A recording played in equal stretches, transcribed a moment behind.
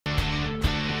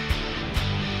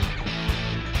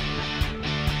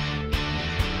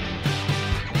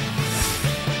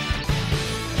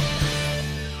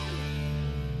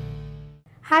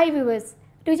Hi viewers,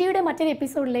 രുചിയുടെ മറ്റൊരു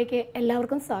എപ്പിസോഡിലേക്ക്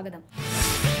എല്ലാവർക്കും സ്വാഗതം.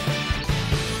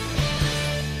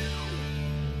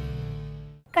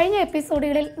 കഴിഞ്ഞ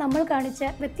എപ്പിസോഡുകളിൽ നമ്മൾ കാണിച്ച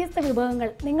വ്യത്യസ്ത വിഭവങ്ങൾ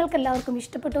നിങ്ങൾക്കെല്ലാവർക്കും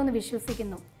ഇഷ്ടപ്പെട്ടു എന്ന്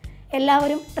വിശ്വസിക്കുന്നു.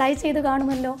 എല്ലാവരും ട്രൈ ചെയ്ത്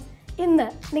കാണുമല്ലോ. ഇന്ന്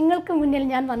നിങ്ങൾക്ക് മുന്നിൽ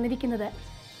ഞാൻ വന്നിരിക്കുന്നത്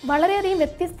വളരെയധികം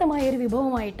വ്യത്യസ്തമായ ഒരു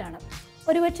വിഭവമായിട്ടാണ്.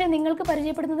 ഒരുപക്ഷെ നിങ്ങൾക്ക്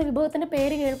പരിചയപ്പെടുന്ന വിഭവത്തിൻ്റെ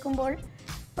പേര് കേൾക്കുമ്പോൾ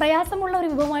പ്രയാസമുള്ള ഒരു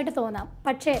വിഭവമായിട്ട് തോന്നാം.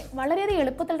 പക്ഷേ വളരെയധികം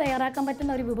എളുപ്പത്തിൽ തയ്യാറാക്കാൻ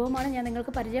പറ്റുന്ന ഒരു വിഭവമാണ് ഞാൻ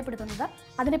നിങ്ങൾക്ക് പരിചയപ്പെടുത്തുന്നത്.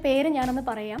 അതിൻ്റെ പേര് ഞാനൊന്ന്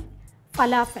പറയാം,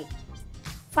 ഫലാഫൽ.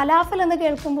 ഫലാഫൽ എന്ന്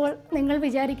കേൾക്കുമ്പോൾ നിങ്ങൾ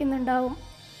വിചാരിക്കുന്നുണ്ടാവും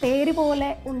പേര് പോലെ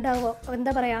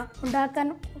ഉണ്ടാക്കാൻ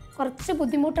കുറച്ച്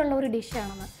ബുദ്ധിമുട്ടുള്ള ഒരു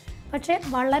ഡിഷാണെന്ന്. പക്ഷേ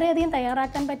വളരെയധികം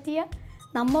തയ്യാറാക്കാൻ പറ്റിയ,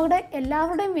 നമ്മുടെ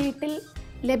എല്ലാവരുടെയും വീട്ടിൽ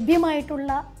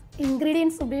ലഭ്യമായിട്ടുള്ള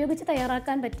ഇൻഗ്രീഡിയൻസ് ഉപയോഗിച്ച്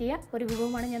തയ്യാറാക്കാൻ പറ്റിയ ഒരു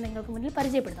വിഭവമാണ് ഞാൻ നിങ്ങൾക്ക് മുന്നിൽ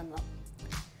പരിചയപ്പെടുത്തുന്നത്.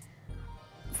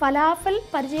 ഫലാഫൽ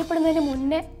പരിചയപ്പെടുന്നതിന്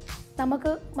മുന്നേ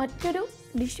നമുക്ക് മറ്റൊരു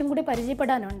ഡിഷും കൂടി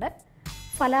പരിചയപ്പെടാനുണ്ട്.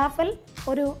 ഫലാഫൽ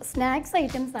ഒരു സ്നാക്സ്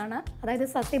ഐറ്റംസ് ആണ്. അതായത്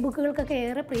സസ്യബുക്കുകൾക്കൊക്കെ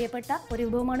ഏറെ പ്രിയപ്പെട്ട ഒരു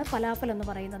വിഭവമാണ് ഫലാഫൽ എന്ന്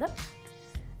പറയുന്നത്.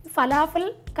 ഫലാഫൽ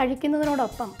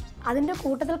കഴിക്കുന്നതിനോടൊപ്പം അതിൻ്റെ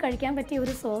കൂട്ടത്തിൽ കഴിക്കാൻ പറ്റിയ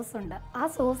ഒരു സോസ് ഉണ്ട്. ആ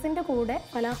സോസിൻ്റെ കൂടെ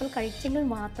ഫലാഫൽ കഴിച്ചെങ്കിൽ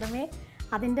മാത്രമേ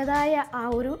അതിൻ്റെതായ ആ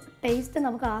ഒരു ടേസ്റ്റ്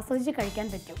നമുക്ക് ആസ്വദിച്ച് കഴിക്കാൻ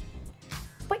പറ്റൂ.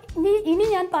 അപ്പോൾ ഇനി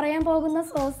ഞാൻ പറയാൻ പോകുന്ന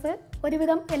സോസ്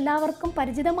ഒരുവിധം എല്ലാവർക്കും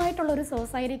പരിചിതമായിട്ടുള്ളൊരു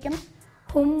സോസായിരിക്കും.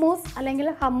 ഹുമ്മൂസ് അല്ലെങ്കിൽ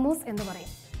ഹമ്മൂസ് എന്ന്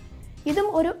പറയും. ഇതും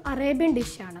ഒരു അറേബ്യൻ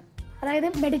ഡിഷാണ്. അതായത്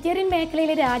മെഡിറ്ററേനിയൻ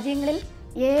മേഖലയിലെ രാജ്യങ്ങളിൽ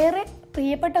ഏറെ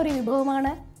പ്രിയപ്പെട്ട ഒരു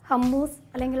വിഭവമാണ് ഹമ്മൂസ്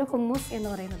അല്ലെങ്കിൽ ഹുമ്മൂസ് എന്ന്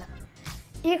പറയുന്നത്.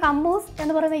 ഈ ഹമ്മൂസ്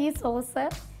എന്ന് പറയുന്ന ഈ സോസ്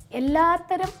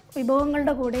എല്ലാത്തരം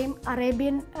വിഭവങ്ങളുടെ കൂടെയും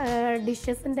അറേബ്യൻ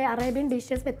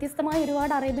ഡിഷസ് വ്യത്യസ്തമായ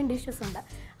ഒരുപാട് അറേബ്യൻ ഡിഷസ് ഉണ്ട്.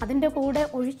 അതിൻ്റെ കൂടെ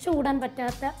ഒഴിച്ചുകൂടാൻ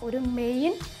പറ്റാത്ത ഒരു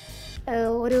മെയിൻ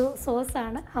ഒരു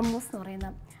സോസാണ് ഹമ്മൂസ് എന്ന്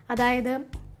പറയുന്നത്. അതായത്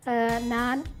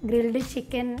നാൻ, ഗ്രിൽഡ്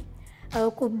ചിക്കൻ,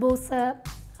 കുബൂസ്,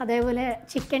 അതേപോലെ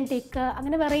ചിക്കൻ ടിക്ക,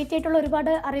 അങ്ങനെ വെറൈറ്റി ആയിട്ടുള്ള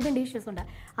ഒരുപാട് അറേബ്യൻ ഡിഷസ് ഉണ്ട്.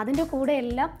 അതിൻ്റെ കൂടെ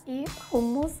എല്ലാം ഈ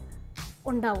ഹുമ്മൂസ്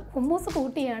ഉണ്ടാവും. ഹുമ്മൂസ്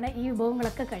കൂട്ടിയാണ് ഈ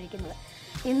വിഭവങ്ങളൊക്കെ കഴിക്കുന്നത്.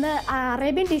 ഇന്ന്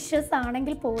അറേബ്യൻ ഡിഷസ്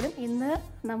ആണെങ്കിൽ പോലും ഇന്ന്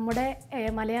നമ്മുടെ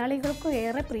മലയാളികൾക്ക്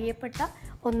ഏറെ പ്രിയപ്പെട്ട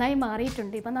ഒന്നായി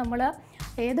മാറിയിട്ടുണ്ട്. ഇപ്പം നമ്മൾ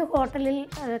ഏത് ഹോട്ടലിൽ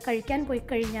കഴിക്കാൻ പോയി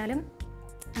കഴിഞ്ഞാലും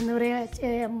എന്താ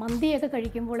പറയുക, മന്തിയൊക്കെ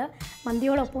കഴിക്കുമ്പോൾ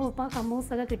മന്തിയോടൊപ്പം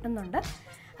ഹമ്മൂസൊക്കെ കിട്ടുന്നുണ്ട്.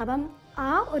 അപ്പം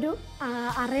ആ ഒരു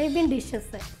അറേബ്യൻ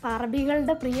ഡിഷസ്,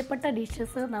 അറബികളുടെ പ്രിയപ്പെട്ട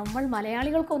ഡിഷസ് നമ്മൾ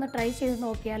മലയാളികൾക്കൊന്ന് ട്രൈ ചെയ്ത്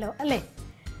നോക്കിയാലോ, അല്ലേ?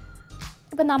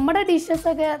 ഇപ്പം നമ്മുടെ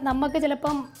ഡിഷസൊക്കെ നമുക്ക്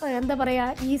ചിലപ്പം എന്താ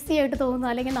പറയുക, ഈസി ആയിട്ട് തോന്നുന്നു,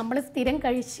 അല്ലെങ്കിൽ നമ്മൾ സ്ഥിരം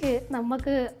കഴിച്ച്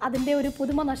നമുക്ക് അതിൻ്റെ ഒരു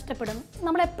പുതുമ നഷ്ടപ്പെടും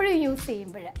നമ്മളെപ്പോഴും യൂസ്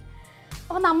ചെയ്യുമ്പോൾ.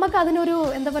 അപ്പോൾ നമുക്ക് അതിനൊരു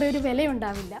എന്താ പറയുക, ഒരു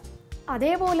വിലയുണ്ടാവില്ല.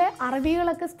 അതേപോലെ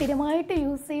അറബികളൊക്കെ സ്ഥിരമായിട്ട്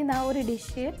യൂസ് ചെയ്യുന്ന ആ ഒരു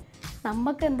ഡിഷ്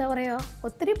നമുക്ക് എന്താ പറയുക,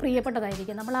 ഒത്തിരി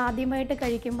പ്രിയപ്പെട്ടതായിരിക്കും. നമ്മൾ ആദ്യമായിട്ട്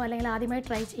കഴിക്കുമ്പോൾ അല്ലെങ്കിൽ ആദ്യമായി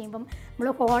ട്രൈ ചെയ്യുമ്പം നമ്മൾ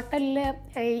ഹോട്ടലിൽ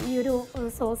ഈ ഒരു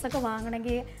സോസൊക്കെ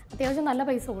വാങ്ങണമെങ്കിൽ അത്യാവശ്യം നല്ല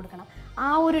പൈസ കൊടുക്കണം. ആ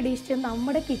ഒരു ഡിഷ്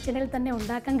നമ്മുടെ കിച്ചണിൽ തന്നെ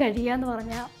ഉണ്ടാക്കാൻ കഴിയുക എന്ന്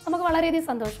പറഞ്ഞാൽ നമുക്ക് വളരെയധികം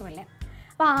സന്തോഷമല്ലേ.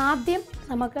 അപ്പോൾ ആദ്യം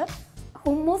നമുക്ക്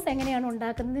ഹുമ്മൂസ് എങ്ങനെയാണ്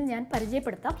ഉണ്ടാക്കുന്നത് ഞാൻ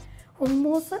പരിചയപ്പെടുത്താം.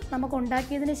 ഹുമ്മൂസ് നമുക്ക്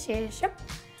ഉണ്ടാക്കിയതിന് ശേഷം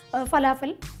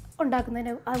ഫലാഫൽ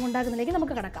ഉണ്ടാക്കുന്നതിലേക്ക്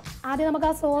നമുക്ക് കിടക്കാം. ആദ്യം നമുക്ക്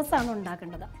ആ സോസാണ്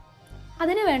ഉണ്ടാക്കേണ്ടത്.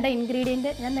 അതിന് വേണ്ട ഇൻഗ്രീഡിയൻറ്റ്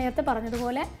ഞാൻ നേരത്തെ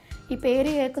പറഞ്ഞതുപോലെ, ഈ പേര്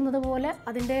കേൾക്കുന്നത് പോലെ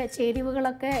അതിൻ്റെ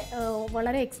ചേരുവകളൊക്കെ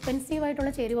വളരെ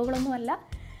എക്സ്പെൻസീവായിട്ടുള്ള ചേരുവകളൊന്നുമല്ല.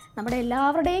 നമ്മുടെ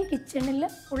എല്ലാവരുടെയും കിച്ചണിൽ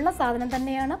ഉള്ള സാധനം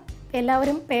തന്നെയാണ്.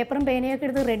 എല്ലാവരും പേപ്പറും പേനയൊക്കെ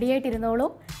എടുത്ത് റെഡി ആയിട്ടിരുന്നോളൂ.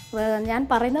 ഞാൻ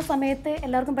പറയുന്ന സമയത്ത്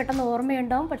എല്ലാവർക്കും പെട്ടെന്ന്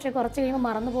ഓർമ്മയുണ്ടാവും, പക്ഷേ കുറച്ച് കഴിയുമ്പോൾ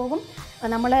മറന്നു പോകും.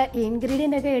 നമ്മൾ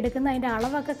ഇൻഗ്രീഡിയൻ്റ് ഒക്കെ എടുക്കുന്ന അതിൻ്റെ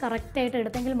അളവൊക്കെ കറക്റ്റായിട്ട്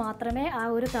എടുത്തെങ്കിൽ മാത്രമേ ആ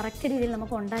ഒരു കറക്റ്റ് രീതിയിൽ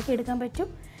നമുക്ക് ഉണ്ടാക്കിയെടുക്കാൻ പറ്റൂ.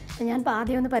 ഞാൻ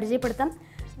ആദ്യം ഒന്ന് പരിചയപ്പെടുത്താം.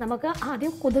 നമുക്ക്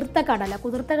ആദ്യം കുതിർത്ത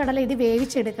കടല ഇത്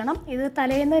വേവിച്ചെടുക്കണം. ഇത്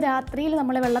തലേന്ന് രാത്രിയിൽ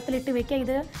നമ്മൾ വെള്ളത്തിലിട്ട് വെക്കുക.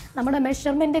 ഇത് നമ്മുടെ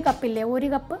മെഷർമെൻറ്റ് കപ്പില്ലേ, 1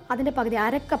 കപ്പ് അതിൻ്റെ പകുതി,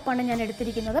 1/2 കപ്പാണ് ഞാൻ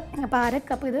എടുത്തിരിക്കുന്നത്. അപ്പോൾ 1/2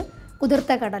 കപ്പ് ഇത്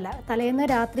കുതിർത്ത കടല തലേന്ന്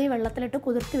രാത്രി വെള്ളത്തിലിട്ട്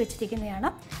കുതിർത്ത് വെച്ചിരിക്കുന്നതാണ്.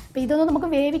 അപ്പോൾ ഇതൊന്നും നമുക്ക്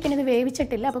വേവിക്കണം, ഇത്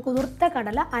വേവിച്ചിട്ടില്ല. അപ്പോൾ കുതിർത്ത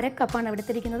കടല 1/2 കപ്പാണ്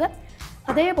എടുത്തിരിക്കുന്നത്.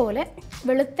 അതേപോലെ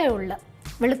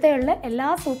വെളുത്ത എള്ള് എല്ലാ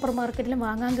സൂപ്പർ മാർക്കറ്റിലും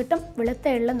വാങ്ങാൻ കിട്ടും. വെളുത്ത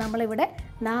എള്ള് നമ്മളിവിടെ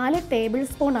 4 ടേബിൾ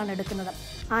സ്പൂണാണ് എടുക്കുന്നത്.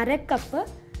 1/2 കപ്പ്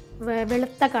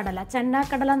വെളുത്ത കടല,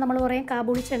 ചെണ്ണക്കടല നമ്മൾ പറയും,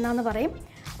 കാബൂളി ചെണ്ണ എന്ന് പറയും.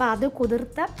 അപ്പോൾ അത്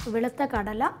കുതിർത്ത വെളുത്ത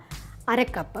കടല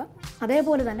 1/2 കപ്പ്.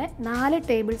 അതേപോലെ തന്നെ 4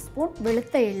 ടേബിൾ സ്പൂൺ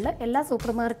വെളുത്ത എള്ള് എല്ലാ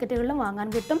സൂപ്പർ മാർക്കറ്റുകളിലും വാങ്ങാൻ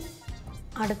കിട്ടും.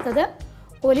 അടുത്തത്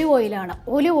ഒലിവ് ഓയിലാണ്.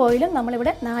 ഒലിവ് ഓയിലും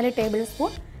നമ്മളിവിടെ 4 ടേബിൾ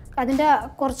സ്പൂൺ. അതിൻ്റെ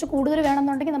കുറച്ച് കൂടുതൽ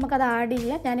വേണമെന്നുണ്ടെങ്കിൽ നമുക്കത് ആഡ്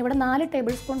ചെയ്യാം. ഞാനിവിടെ 4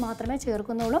 ടേബിൾ സ്പൂൺ മാത്രമേ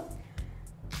ചേർക്കുന്നുള്ളൂ.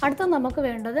 അടുത്തത് നമുക്ക്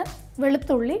വേണ്ടത്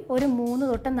വെളുത്തുള്ളി, ഒരു 3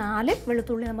 തൊട്ട് 4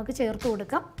 വെളുത്തുള്ളി നമുക്ക് ചേർത്ത്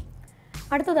കൊടുക്കാം.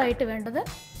 അടുത്തതായിട്ട് വേണ്ടത്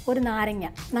ഒരു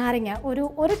നാരങ്ങ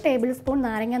ഒരു ടേബിൾ സ്പൂൺ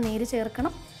നാരങ്ങ നീര്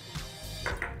ചേർക്കണം.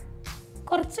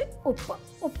 കുറച്ച്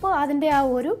ഉപ്പ് അതിൻ്റെ ആ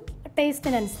ഒരു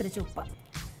ടേസ്റ്റിനനുസരിച്ച് ഉപ്പ്.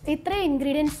 ഇത്രയും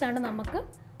ഇൻഗ്രീഡിയൻസ് ആണ് നമുക്ക്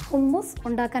ഹുമ്മൂസ്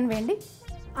ഉണ്ടാക്കാൻ വേണ്ടി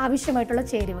ആവശ്യമായിട്ടുള്ള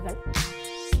ചേരുവകൾ.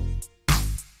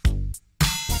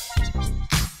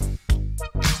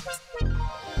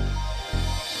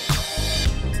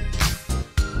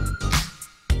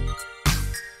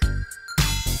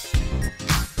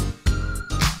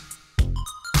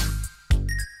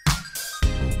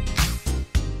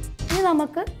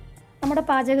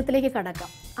 നമ്മുടെ പാചകത്തിലേക്ക് കടക്കാം.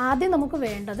 ആദ്യം നമുക്ക്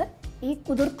വേണ്ടത് ഈ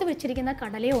കുതിർത്ത് വെച്ചിരിക്കുന്ന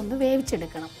കടലയെ ഒന്ന്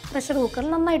വേവിച്ചെടുക്കണം. പ്രഷർ കുക്കറിൽ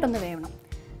നന്നായിട്ടൊന്ന് വേവണം.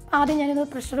 ആദ്യം ഞാനിത്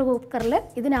പ്രഷർ കുക്കറിൽ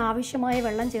ഇതിനാവശ്യമായ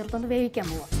വെള്ളം ചേർത്തൊന്ന് വേവിക്കാൻ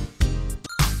പോവാം.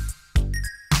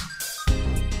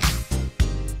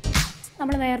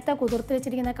 നമ്മൾ നേരത്തെ കുതിർത്ത്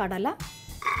വെച്ചിരിക്കുന്ന കടല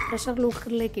പ്രഷർ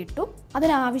കുക്കറിലേക്ക് ഇട്ടു.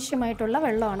 അതിനാവശ്യമായിട്ടുള്ള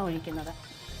വെള്ളമാണ് ഒഴിക്കുന്നത്.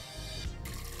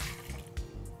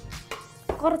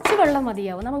 കുറച്ച് വെള്ളം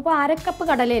മതിയാവും. നമുക്കിപ്പോൾ 1/2 കപ്പ്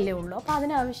കടലയല്ലേ ഉള്ളൂ. അപ്പോൾ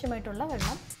അതിനാവശ്യമായിട്ടുള്ള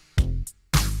വെള്ളം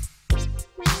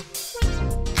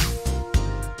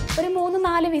ഒരു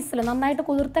 3-4 വിസിൽ. നന്നായിട്ട്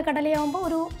കുതിർത്ത കടലയാകുമ്പോൾ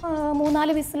ഒരു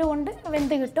 3-4 വിസിൽ കൊണ്ട്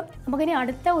വെന്ത് കിട്ടും. നമുക്കിനി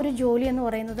അടുത്ത ഒരു ജോലി എന്ന്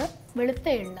പറയുന്നത് വെളുത്ത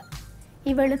എള്ള്.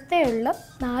 ഈ വെളുത്ത എള്ള്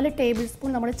 4 ടേബിൾ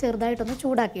സ്പൂൺ നമ്മൾ ചെറുതായിട്ടൊന്ന്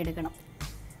ചൂടാക്കിയെടുക്കണം.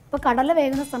 അപ്പോൾ കടല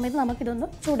വേകുന്ന സമയത്ത് നമുക്കിതൊന്ന്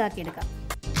ചൂടാക്കിയെടുക്കാം.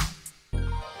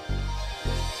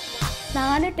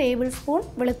 4 ടേബിൾ സ്പൂൺ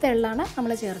വെളുത്ത എള്ളാണ്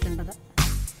നമ്മൾ ചേർക്കേണ്ടത്.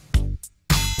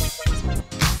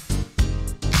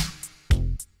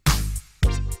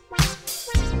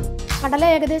 കടല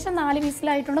ഏകദേശം 4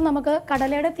 വിസിലായിട്ടുണ്ട്. നമുക്ക്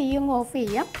കടലയുടെ തീയും ഓഫ്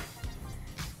ചെയ്യാം.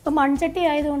 ഇപ്പോൾ മൺചട്ടി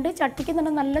ആയതുകൊണ്ട് ചട്ടിക്ക്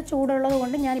തന്നെ നല്ല ചൂടുള്ളത്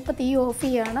കൊണ്ട് ഞാനിപ്പോൾ തീ ഓഫ്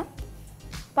ചെയ്യുകയാണ്.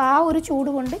 അപ്പോൾ ആ ഒരു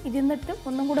ചൂട് കൊണ്ട് ഇതിന്നിട്ട്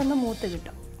ഒന്നും കൂടെ ഒന്ന് മൂത്ത്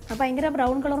കിട്ടും. അപ്പോൾ ഭയങ്കര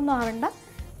ബ്രൗൺ കളറൊന്നും ആവണ്ട,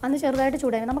 അന്ന് ചെറുതായിട്ട്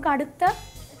ചൂടായി. നമുക്ക്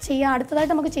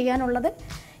അടുത്തതായിട്ട് നമുക്ക് ചെയ്യാനുള്ളത്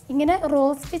ഇങ്ങനെ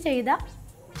റോസ്റ്റ് ചെയ്ത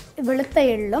വെളുത്ത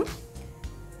എള്ളും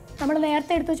നമ്മൾ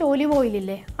നേരത്തെ എടുത്ത് വെച്ച ഒലിവ്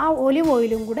ഓയിലില്ലേ, ആ ഒലിവ്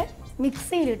ഓയിലും കൂടെ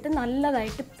മിക്സിയിലിട്ട്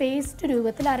നല്ലതായിട്ട് പേസ്റ്റ്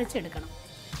രൂപത്തിൽ അരച്ചെടുക്കണം.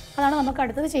 അതാണ് നമുക്ക്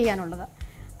അടുത്തത് ചെയ്യാനുള്ളത്.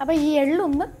 അപ്പോൾ ഈ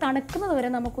എള്ളൊന്ന് തണുക്കുന്നത് വരെ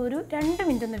നമുക്കൊരു 2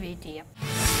 മിനിറ്റ് ഒന്ന് വെയിറ്റ് ചെയ്യാം.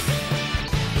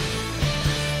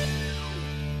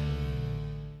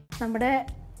 നമ്മുടെ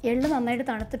എള്ള് നന്നായിട്ട്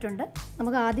തണുത്തിട്ടുണ്ട്.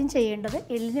 നമുക്ക് ആദ്യം ചെയ്യേണ്ടത്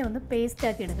എള്ളിനെ ഒന്ന് പേസ്റ്റ്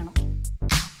ആക്കി എടുക്കണം.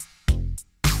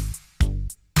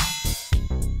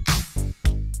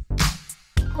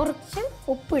 കുറച്ച്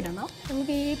ഉപ്പിടണം.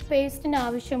 നമുക്ക് ഈ പേസ്റ്റിന്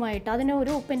ആവശ്യമായിട്ട്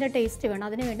അതിനൊരു ഉപ്പിൻ്റെ ടേസ്റ്റ് വേണം.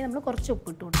 അതിന് വേണ്ടി നമ്മൾ കുറച്ച്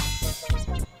ഉപ്പിട്ട്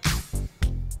കൊടുക്കണം.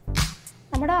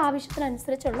 നമ്മുടെ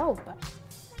ആവശ്യത്തിനനുസരിച്ചുള്ള ഉപ്പ്.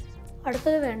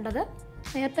 അടുത്തത് വേണ്ടത്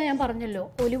നേരത്തെ ഞാൻ പറഞ്ഞല്ലോ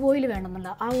ഒലിവ് ഓയിൽ വേണമെന്നുള്ള,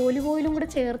 ആ ഒലിവ് ഓയിലും കൂടെ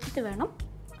ചേർത്തിട്ട് വേണം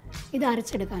ഇത്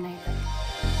അരച്ചെടുക്കാനായിട്ട്.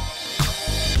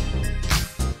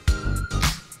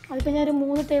 അതിപ്പോൾ ഞാനൊരു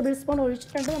 3 ടേബിൾ സ്പൂൺ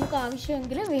ഒഴിച്ചിട്ടുണ്ട്. നമുക്ക്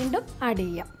ആവശ്യമെങ്കിൽ വീണ്ടും ആഡ്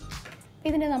ചെയ്യാം.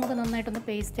 ഇതിനെ നമുക്ക് നന്നായിട്ടൊന്ന്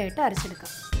പേസ്റ്റായിട്ട്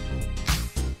അരച്ചെടുക്കാം.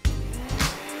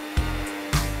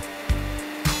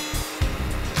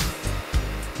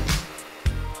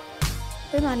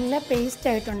 ഇത് നല്ല പേസ്റ്റ്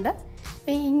ആയിട്ടുണ്ട്.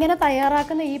 ഇങ്ങനെ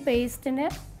തയ്യാറാക്കുന്ന ഈ പേസ്റ്റിന്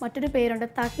മറ്റൊരു പേരുണ്ട്,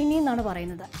 തഹിനി എന്നാണ്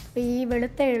പറയുന്നത്. അപ്പോൾ ഈ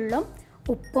വെളുത്ത എള്ളും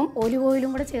ഉപ്പും ഒലിവ്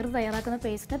ഓയിലും കൂടെ ചേർത്ത് തയ്യാറാക്കുന്ന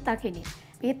പേസ്റ്റിന് തഹിനി.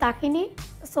 ഈ തഹിനി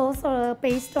സോസ്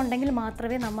പേസ്റ്റ് ഉണ്ടെങ്കിൽ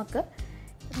മാത്രമേ നമുക്ക്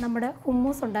നമ്മുടെ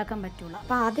ഹുമ്മൂസ് ഉണ്ടാക്കാൻ പറ്റുള്ളൂ.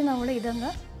 അപ്പോൾ ആദ്യം നമ്മൾ ഇതൊന്ന്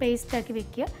പേസ്റ്റാക്കി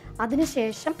വെക്കുക.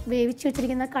 അതിനുശേഷം വേവിച്ച്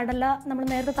വെച്ചിരിക്കുന്ന കടല നമ്മൾ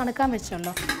നേരത്തെ തണുക്കാൻ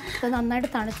വെച്ചല്ലോ, അത് നന്നായിട്ട്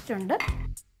തണുത്തിട്ടുണ്ട്.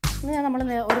 ഇന്ന് നമ്മൾ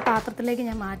ഒരു പാത്രത്തിലേക്ക്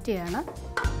ഞാൻ മാറ്റുകയാണ്.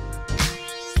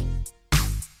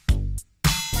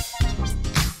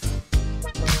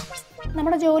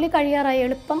 നമ്മുടെ ജോലി കഴിയാറായി,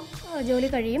 എളുപ്പം ജോലി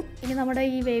കഴിയും. ഇനി നമ്മുടെ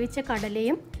ഈ വേവിച്ച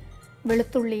കടലയും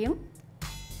വെളുത്തുള്ളിയും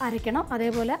അരയ്ക്കണം.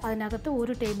 അതേപോലെ അതിനകത്ത്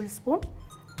 1 ടേബിൾ സ്പൂൺ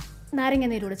നാരങ്ങ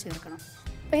നീരൂടെ ചേർക്കണം.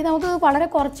 അപ്പോൾ ഇത് നമുക്ക് വളരെ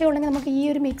കുറച്ചേ ഉള്ളെങ്കിൽ നമുക്ക് ഈ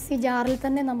ഒരു മിക്സി ജാറിൽ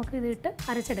തന്നെ നമുക്ക് ഇതിട്ട്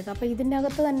അരച്ചെടുക്കാം. അപ്പോൾ ഇതിൻ്റെ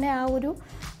അകത്ത് തന്നെ ആ ഒരു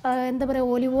എന്താ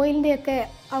പറയുക, ഒലിവ് ഓയിലിൻ്റെയൊക്കെ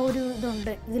ആ ഒരു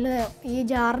ഇതുണ്ട് ഇതിൽ, ഈ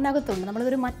ജാറിനകത്തുണ്ട്.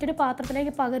 നമ്മളിതൊരു മറ്റൊരു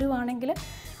പാത്രത്തിലേക്ക് പകരുവാണെങ്കിൽ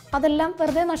അതെല്ലാം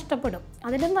വെറുതെ നഷ്ടപ്പെടും.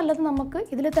 അതിലും നല്ലത് നമുക്ക്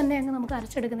ഇതിൽ തന്നെ അങ്ങ് നമുക്ക്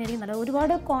അരച്ചെടുക്കുന്നതായിരിക്കും നല്ലത്.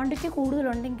 ഒരുപാട് ക്വാണ്ടിറ്റി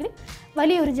കൂടുതലുണ്ടെങ്കിൽ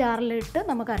വലിയൊരു ജാറിലിട്ട്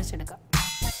നമുക്ക് അരച്ചെടുക്കാം.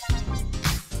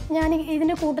 ഞാൻ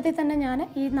ഇതിൻ്റെ കൂട്ടത്തിൽ തന്നെ ഞാൻ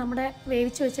ഈ നമ്മുടെ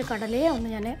വേവിച്ച് വെച്ച കടലയെ ഒന്ന്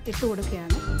ഞാൻ ഇട്ട്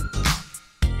കൊടുക്കുകയാണ്.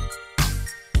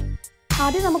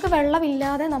 ആദ്യം നമുക്ക്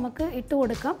വെള്ളമില്ലാതെ നമുക്ക് ഇട്ട്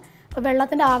കൊടുക്കാം. അപ്പോൾ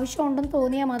വെള്ളത്തിൻ്റെ ആവശ്യമുണ്ടെന്ന്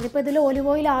തോന്നിയാൽ മതി. ഇപ്പോൾ ഇതിൽ ഒലിവ്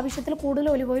ഓയിൽ ആവശ്യത്തിൽ കൂടുതൽ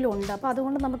ഒലിവ് ഓയിൽ ഉണ്ട്. അപ്പോൾ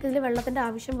അതുകൊണ്ട് നമുക്കിതിൽ വെള്ളത്തിൻ്റെ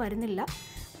ആവശ്യം വരുന്നില്ല.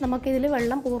 നമുക്കിതിൽ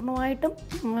വെള്ളം പൂർണ്ണമായിട്ടും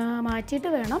മാറ്റിയിട്ട്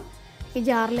വേണം ഈ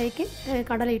ജാറിലേക്ക്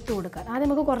കടല ഇട്ട് കൊടുക്കാൻ. ആദ്യം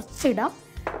നമുക്ക് കുറച്ചിടാം.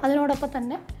 അതിനോടൊപ്പം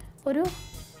തന്നെ ഒരു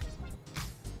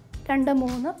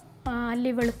 2-3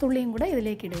 അല്ലി വെളുത്തുള്ളിയും കൂടെ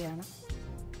ഇതിലേക്ക് ഇടുകയാണ്.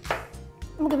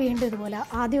 നമുക്ക് വീണ്ടും ഇതുപോലെ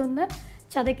ആദ്യം ഒന്ന്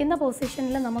ചതയ്ക്കുന്ന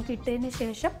പൊസിഷനിൽ നമുക്ക് ഇട്ടതിന്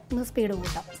ശേഷം ഒന്ന് സ്പീഡ്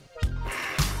കൂട്ടാം.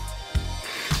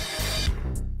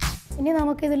 ഇനി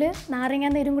നമുക്കിതിൽ നാരങ്ങ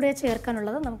നീരും കൂടെ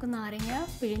ചേർക്കാനുള്ളത്. നമുക്ക് നാരങ്ങ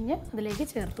പിഴിഞ്ഞ് അതിലേക്ക്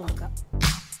ചേർത്ത് കൊടുക്കാം.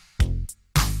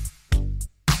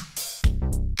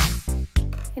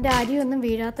 ഇതിൻ്റെ അരിയൊന്നും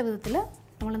വീഴാത്ത വിധത്തിൽ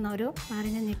നമ്മളൊരു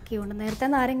നാരങ്ങ ഞെക്കിയുണ്ട്. നേരത്തെ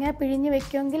നാരങ്ങ പിഴിഞ്ഞ്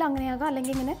വെക്കുമെങ്കിൽ അങ്ങനെയാകാം,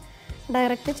 അല്ലെങ്കിൽ ഇങ്ങനെ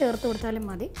ഡയറക്റ്റ് ചേർത്ത് കൊടുത്താലും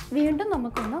മതി. വീണ്ടും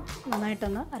നമുക്കൊന്ന്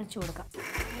നന്നായിട്ടൊന്ന് അരച്ചു കൊടുക്കാം.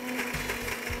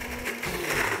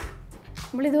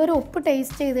 നമ്മളിതുവരെ ഉപ്പ്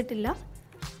ടേസ്റ്റ് ചെയ്തിട്ടില്ല.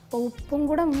 അപ്പോൾ ഉപ്പും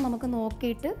കൂടെ നമുക്ക്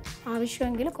നോക്കിയിട്ട്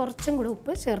ആവശ്യമെങ്കിൽ കുറച്ചും കൂടെ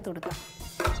ഉപ്പ് ചേർത്ത് കൊടുക്കാം.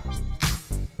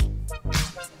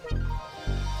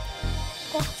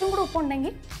 കുറച്ചും കൂടെ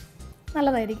ഉപ്പുണ്ടെങ്കിൽ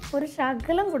നല്ലതായിരിക്കും. ഒരു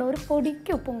ശകലം കൂടെ, ഒരു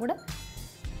പൊടിക്ക് ഉപ്പും കൂടെ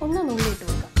ഒന്ന് നുള്ളിയിട്ട്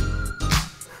കൊടുക്കാം.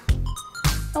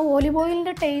 ഒലിവ്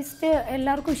ഓയിലിൻ്റെ ടേസ്റ്റ്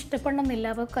എല്ലാവർക്കും ഇഷ്ടപ്പെടണമെന്നില്ല.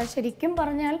 അപ്പോൾ ശരിക്കും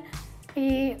പറഞ്ഞാൽ ഈ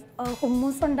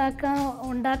ഹുമ്മൂസ്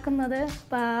ഉണ്ടാക്കുന്നത്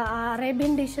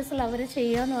അറേബ്യൻ ഡിഷസിൽ അവർ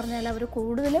ചെയ്യുക എന്ന് പറഞ്ഞാൽ അവർ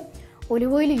കൂടുതലും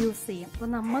ഒലിവ് ഓയിൽ യൂസ് ചെയ്യും. അപ്പോൾ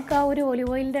നമുക്ക് ആ ഒരു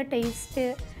ഒലിവ് ഓയിലിൻ്റെ ടേസ്റ്റ്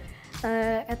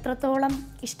എത്രത്തോളം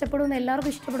ഇഷ്ടപ്പെടുമെന്ന്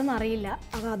എല്ലാവർക്കും ഇഷ്ടപ്പെടുമെന്ന് അറിയില്ല.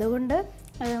 അപ്പോൾ അതുകൊണ്ട്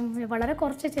വളരെ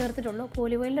കുറച്ച് ചേർത്തിട്ടുള്ളൂ. അപ്പോൾ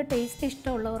ഒലിവ് ഓയിലിൻ്റെ ടേസ്റ്റ്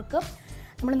ഇഷ്ടമുള്ളവർക്ക്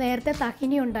നമ്മൾ നേരത്തെ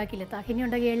തഹിനി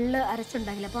ഉണ്ടാക്കി എള്ള്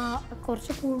അരച്ചുണ്ടാക്കില്ല. അപ്പോൾ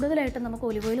കുറച്ച് കൂടുതലായിട്ട് നമുക്ക്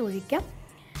ഒലിവ് ഓയിൽ ഒഴിക്കാം.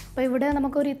 അപ്പോൾ ഇവിടെ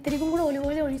നമുക്കൊരു ഇത്തിരിക്കും കൂടെ ഒലിവ്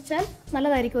ഓയിൽ ഒഴിച്ചാൽ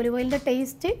നല്ലതായിരിക്കും. ഒലിവ് ഓയിലിൻ്റെ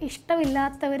ടേസ്റ്റ്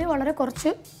ഇഷ്ടമില്ലാത്തവർ വളരെ കുറച്ച്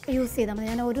യൂസ് ചെയ്താൽ മതി.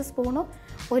 ഞാൻ 1 സ്പൂണ്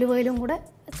ഒലിവ് ഓയിലും കൂടെ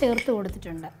ചേർത്ത്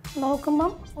കൊടുത്തിട്ടുണ്ട്.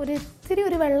 നോക്കുമ്പം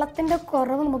ഒരു വെള്ളത്തിൻ്റെ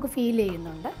കുറവ് നമുക്ക് ഫീൽ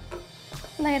ചെയ്യുന്നുണ്ട്.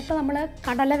 നേരത്തെ നമ്മൾ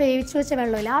കടല വേവിച്ച് വെച്ച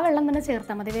വെള്ളമില്ല, ആ വെള്ളം തന്നെ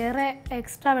ചേർത്താൽ മതി. വേറെ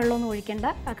എക്സ്ട്രാ വെള്ളമൊന്നും ഒഴിക്കേണ്ട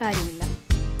കാര്യമില്ല.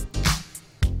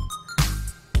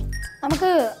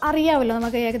 നമുക്ക് അറിയാമല്ലോ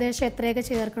നമുക്ക് ഏകദേശം എത്രയൊക്കെ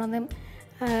ചേർക്കണമെന്ന്.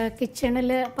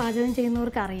 കിച്ചണിൽ പാചകം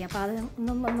ചെയ്യുന്നവർക്ക് അറിയാം. അപ്പോൾ അത്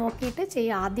ഒന്നും നോക്കിയിട്ട്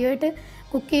ചെയ്യുക. ആദ്യമായിട്ട്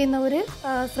കുക്ക് ചെയ്യുന്നവർ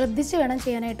ശ്രദ്ധിച്ച് വേണം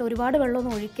ചെയ്യാനായിട്ട്. ഒരുപാട്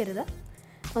വെള്ളമൊന്നും ഒഴിക്കരുത്.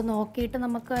 അപ്പോൾ നോക്കിയിട്ട്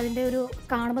നമുക്ക് അതിൻ്റെ ഒരു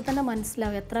കാണുമ്പോൾ തന്നെ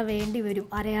മനസ്സിലാവും എത്ര വേണ്ടി വരും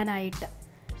അരയാനായിട്ട്.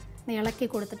 ഇളക്കി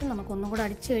കൊടുത്തിട്ട് നമുക്കൊന്നും കൂടെ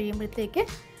അടിച്ച് കഴിയുമ്പോഴത്തേക്ക്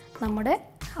നമ്മുടെ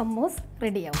ഹമ്മൂസ്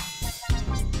റെഡിയാവും.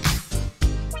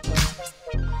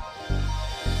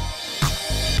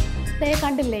 ദേ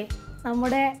കണ്ടില്ലേ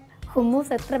നമ്മുടെ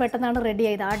ഹുമ്മൂസ് എത്ര പെട്ടെന്നാണ് റെഡി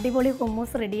ആയത്. അടിപൊളി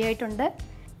ഹുമ്മൂസ് റെഡി ആയിട്ടുണ്ട്.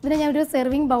 ഇതിനെ ഞാനൊരു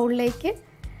സെർവിങ് ബൗളിലേക്ക്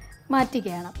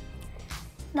മാറ്റുകയാണ്.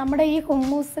 നമ്മുടെ ഈ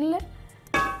ഹുമ്മൂസിൽ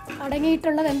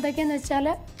അടങ്ങിയിട്ടുള്ളത് എന്തൊക്കെയാണെന്ന് വെച്ചാൽ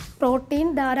പ്രോട്ടീൻ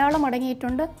ധാരാളം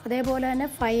അടങ്ങിയിട്ടുണ്ട്. അതേപോലെ തന്നെ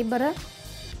ഫൈബർ,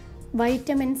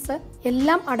 വൈറ്റമിൻസ്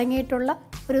എല്ലാം അടങ്ങിയിട്ടുള്ള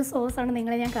ഒരു സോസാണ്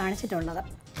നിങ്ങളെ ഞാൻ കാണിച്ചിട്ടുള്ളത്.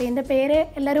 അപ്പോൾ ഇതിൻ്റെ പേര്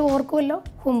എല്ലാവരും ഓർക്കുമല്ലോ,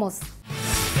 ഹുമ്മൂസ്.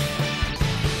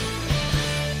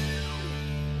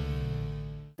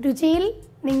 രുചിയിൽ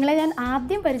നിങ്ങളെ ഞാൻ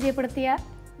ആദ്യം പരിചയപ്പെടുത്തിയ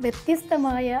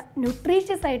വ്യത്യസ്തമായ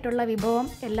ന്യൂട്രീഷ്യസ് ആയിട്ടുള്ള വിഭവം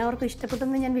എല്ലാവർക്കും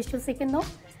ഇഷ്ടപ്പെട്ടെന്ന് ഞാൻ വിശ്വസിക്കുന്നു.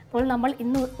 അപ്പോൾ നമ്മൾ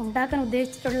ഇന്ന് ഉണ്ടാക്കാൻ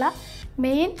ഉദ്ദേശിച്ചിട്ടുള്ള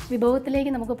മെയിൻ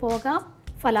വിഭവത്തിലേക്ക് നമുക്ക് പോകാം.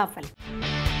 ഫലാഫൽ.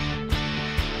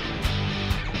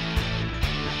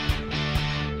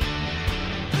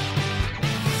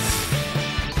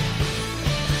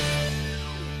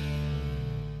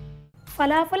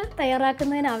 ഫലാഫൽ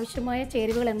തയ്യാറാക്കുന്നതിന് ആവശ്യമായ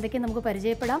ചേരുവകൾ എന്തൊക്കെയാണ് നമുക്ക്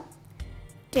പരിചയപ്പെടാം.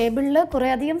 ടേബിളിൽ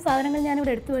കുറേയധികം സാധനങ്ങൾ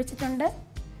ഞാനിവിടെ എടുത്തു വെച്ചിട്ടുണ്ട്.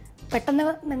 പെട്ടെന്ന്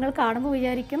നിങ്ങൾ കാണുമ്പോൾ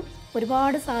വിചാരിക്കും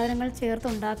ഒരുപാട് സാധനങ്ങൾ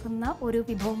ചേർത്തുണ്ടാക്കുന്ന ഒരു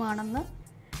വിഭവമാണെന്ന്.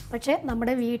 പക്ഷേ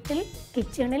നമ്മുടെ വീട്ടിൽ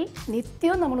കിച്ചണിൽ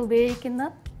നിത്യവും നമ്മൾ ഉപയോഗിക്കുന്ന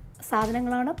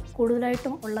സാധനങ്ങളാണ്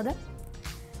കൂടുതലായിട്ടും ഉള്ളത്.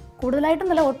 കൂടുതലായിട്ടും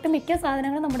നല്ല ഒട്ടുമിക്ക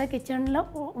സാധനങ്ങളും നമ്മുടെ കിച്ചണിൽ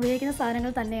ഉപയോഗിക്കുന്ന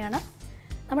സാധനങ്ങൾ തന്നെയാണ്.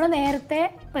 നമ്മൾ നേരത്തെ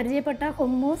പരിചയപ്പെട്ട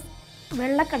ഹുമ്മൂസ്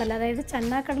വെള്ളക്കടല, അതായത്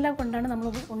ചന്നാക്കടല കൊണ്ടാണ് നമ്മൾ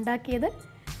ഉണ്ടാക്കിയത്.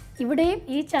 ഇവിടെയും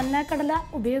ഈ ചന്നാക്കടല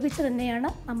ഉപയോഗിച്ച് തന്നെയാണ്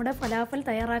നമ്മുടെ ഫലാഫൽ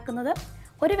തയ്യാറാക്കുന്നത്.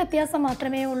 ഒരു വ്യത്യാസം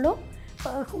മാത്രമേ ഉള്ളൂ.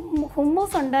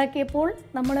 ഹുമ്മൂസ് ഉണ്ടാക്കിയപ്പോൾ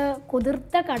നമ്മൾ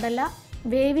കുതിർത്ത കടല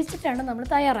വേവിച്ചിട്ടാണ് നമ്മൾ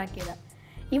തയ്യാറാക്കിയത്.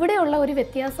 ഇവിടെയുള്ള ഒരു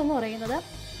വ്യത്യാസം എന്ന് പറയുന്നത്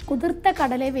കുതിർത്ത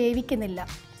കടലയെ വേവിക്കുന്നില്ല.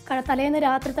 തലേന്ന്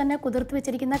രാത്രി തന്നെ കുതിർത്ത്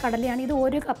വെച്ചിരിക്കുന്ന കടലയാണ്. ഇത്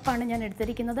 1 കപ്പാണ് ഞാൻ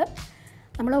എടുത്തിരിക്കുന്നത്.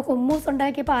 നമ്മൾ ഹുമ്മൂസ്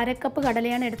ഉണ്ടാക്കിയപ്പോൾ 1/2 കപ്പ്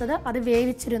കടലയാണ് എടുത്തത്. അത്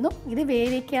വേവിച്ചിരുന്നു. ഇത്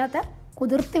വേവിക്കാത്ത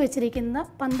കുതിർത്ത് വെച്ചിരിക്കുന്ന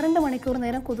 12 മണിക്കൂർ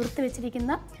നേരം കുതിർത്ത്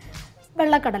വെച്ചിരിക്കുന്ന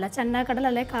വെള്ളക്കടല, ചന്നാക്കടല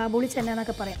അല്ലെ കാബൂളി ചെന്ന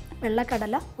എന്നൊക്കെ പറയാം.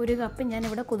 വെള്ളക്കടല 1 കപ്പ്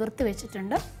ഞാനിവിടെ കുതിർത്ത്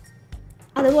വെച്ചിട്ടുണ്ട്.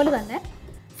 അതുപോലെ തന്നെ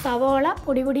സവോള,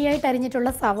 പൊടിയായിട്ട്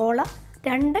അരിഞ്ഞിട്ടുള്ള സവോള,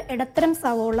 2 ഇടത്തരം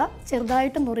സവോള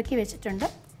ചെറുതായിട്ട് നുറുക്കി വെച്ചിട്ടുണ്ട്.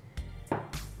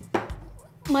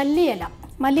 മല്ലിയില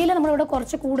നമ്മളിവിടെ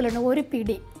കുറച്ച് കൂടുതലുണ്ട്. 1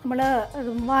 പിടി നമ്മൾ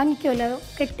വാങ്ങിക്കുമല്ലോ,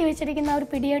 കെട്ടി വെച്ചിരിക്കുന്ന ഒരു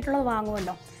പിടിയായിട്ടുള്ളത്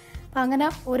വാങ്ങുമല്ലോ. അപ്പം അങ്ങനെ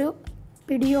 1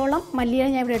 പിടിയോളം മല്ലിയില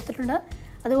ഞാൻ ഇവിടെ എടുത്തിട്ടുണ്ട്.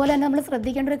 അതുപോലെ തന്നെ നമ്മൾ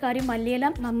ശ്രദ്ധിക്കേണ്ട ഒരു കാര്യം, മല്ലിയില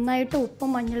നന്നായിട്ട് ഉപ്പും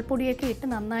മഞ്ഞൾപ്പൊടിയൊക്കെ ഇട്ട്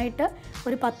നന്നായിട്ട്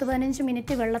ഒരു 10-15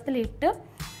 മിനിറ്റ് വെള്ളത്തിലിട്ട്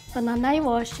നന്നായി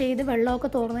വാഷ് ചെയ്ത് വെള്ളമൊക്കെ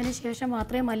തോർന്നതിന് ശേഷം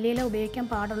മാത്രമേ മല്ലിയില ഉപയോഗിക്കാൻ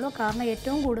പാടുള്ളൂ. കാരണം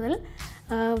ഏറ്റവും കൂടുതൽ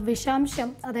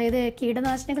വിഷാംശം, അതായത്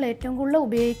കീടനാശിനികൾ ഏറ്റവും കൂടുതൽ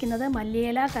ഉപയോഗിക്കുന്നത്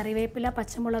മല്ലിയില, കറിവേപ്പില,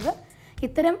 പച്ചമുളക്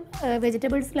ഇത്തരം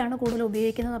വെജിറ്റബിൾസിലാണ് കൂടുതൽ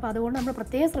ഉപയോഗിക്കുന്നത്. അപ്പോൾ അതുകൊണ്ട് നമ്മൾ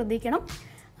പ്രത്യേകം ശ്രദ്ധിക്കണം.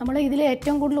 നമ്മൾ ഇതിൽ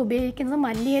ഏറ്റവും കൂടുതൽ ഉപയോഗിക്കുന്നത്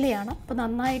മല്ലിയിലയാണ്. അപ്പോൾ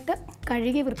നന്നായിട്ട്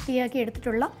കഴുകി വൃത്തിയാക്കി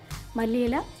എടുത്തിട്ടുള്ള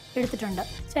മല്ലിയില എടുത്തിട്ടുണ്ട്.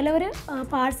 ചിലവർ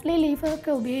പാഴ്സലി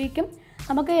ലീഫൊക്കെ ഉപയോഗിക്കും.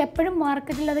 നമുക്ക് എപ്പോഴും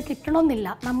മാർക്കറ്റിൽ അത് കിട്ടണമെന്നില്ല.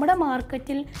 നമ്മുടെ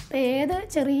മാർക്കറ്റിൽ ഏത്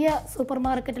ചെറിയ സൂപ്പർ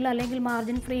മാർക്കറ്റിലോ അല്ലെങ്കിൽ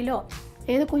മാർജിൻ ഫ്രീയിലോ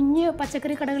ഏത് കുഞ്ഞ്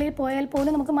പച്ചക്കറി കടകളിൽ പോയാൽ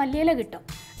പോലും നമുക്ക് മല്ലിയില കിട്ടും.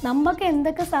 നമുക്ക്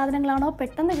എന്തൊക്കെ സാധനങ്ങളാണോ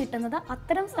പെട്ടെന്ന് കിട്ടുന്നത്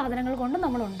അത്തരം സാധനങ്ങൾ കൊണ്ട്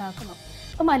നമ്മൾ ഉണ്ടാക്കുന്നു.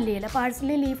 അപ്പോൾ മല്ലിയില,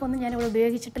 പാഴ്സലി ലീഫൊന്നും ഞാനിവിടെ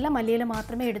ഉപയോഗിച്ചിട്ടില്ല, മല്ലിയില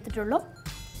മാത്രമേ എടുത്തിട്ടുള്ളൂ.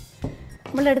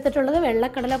 നമ്മൾ എടുത്തിട്ടുള്ളത്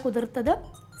വെള്ളക്കടല കുതിർത്തത്,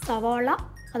 സവാള,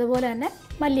 അതുപോലെ തന്നെ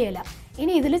മല്ലിയില.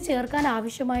 ഇനി ഇതിൽ ചേർക്കാൻ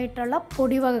ആവശ്യമായിട്ടുള്ള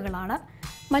പൊടിവകകളാണ്.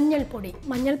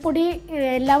 മഞ്ഞൾപ്പൊടി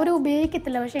എല്ലാവരും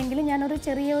ഉപയോഗിക്കത്തില്ല, പക്ഷേ എങ്കിലും ഞാനൊരു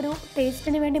ചെറിയൊരു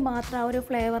ടേസ്റ്റിന് വേണ്ടി മാത്രം ആ ഒരു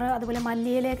ഫ്ലേവർ, അതുപോലെ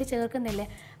മല്ലിയിലയൊക്കെ ചേർക്കുന്നില്ലേ.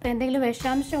 അപ്പോൾ എന്തെങ്കിലും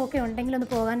വിഷാംശമൊക്കെ ഉണ്ടെങ്കിൽ ഒന്ന്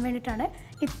പോകാൻ വേണ്ടിയിട്ടാണ്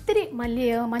ഇത്തിരി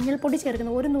മഞ്ഞൾപ്പൊടി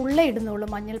ചേർക്കുന്നത്. 1 നുള്ളേ ഇടുന്നുള്ളൂ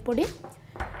മഞ്ഞൾപ്പൊടി.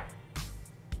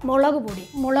 മുളക്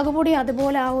പൊടി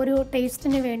അതുപോലെ ആ ഒരു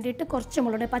ടേസ്റ്റിന് വേണ്ടിയിട്ട് കുറച്ച്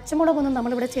മുളക്, പച്ചമുളകൊന്നും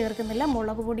നമ്മളിവിടെ ചേർക്കുന്നില്ല.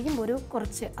 മുളക് പൊടിയും ഒരു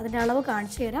കുറച്ച്, അതിൻ്റെ അളവ്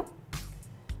കാണിച്ചു തരാം.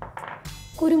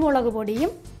 കുരുമുളക്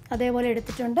പൊടിയും അതേപോലെ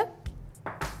എടുത്തിട്ടുണ്ട്.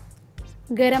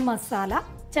 ഗരം മസാല,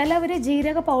 ചിലവർ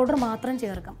ജീരക പൗഡർ മാത്രം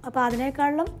ചേർക്കും. അപ്പോൾ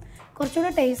അതിനേക്കാളും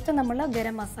കുറച്ചുകൂടെ ടേസ്റ്റ് നമ്മൾ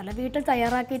ഗരം മസാല, വീട്ടിൽ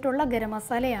തയ്യാറാക്കിയിട്ടുള്ള ഗരം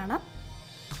മസാലയാണ്.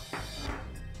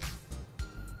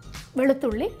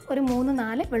 വെളുത്തുള്ളി ഒരു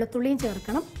 3-4 വെളുത്തുള്ളിയും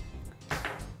ചേർക്കണം.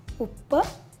 ഉപ്പ്,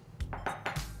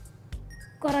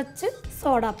 കുറച്ച്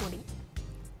സോഡാപ്പൊടി,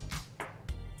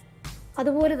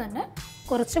 അതുപോലെ തന്നെ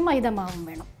കുറച്ച് മൈദമാവും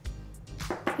വേണം.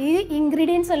 ഈ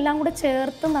ഇൻഗ്രീഡിയൻസ് എല്ലാം കൂടെ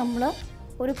ചേർത്ത് നമ്മൾ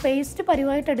ഒരു പേസ്റ്റ്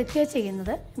പരുവായിട്ട് എടുക്കുകയാണ്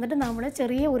ചെയ്യുന്നത്. എന്നിട്ട് നമ്മൾ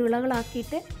ചെറിയ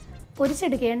ഉരുളകളാക്കിയിട്ട്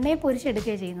പൊരിച്ചെടുക്കുക, എണ്ണയിൽ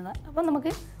പൊരിച്ചെടുക്കുകയാണ് ചെയ്യുന്നത്. അപ്പോൾ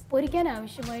നമുക്ക് പൊരിക്കാൻ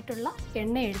ആവശ്യമായിട്ടുള്ള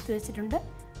എണ്ണ എടുത്തു വെച്ചിട്ടുണ്ട്.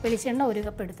 വെളിച്ചെണ്ണ 1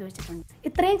 കപ്പ് എടുത്തു വെച്ചിട്ടുണ്ട്.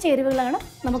 ഇത്രയും ചേരുവകളാണ്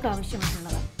നമുക്ക്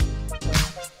ആവശ്യമായിട്ടുള്ളത്.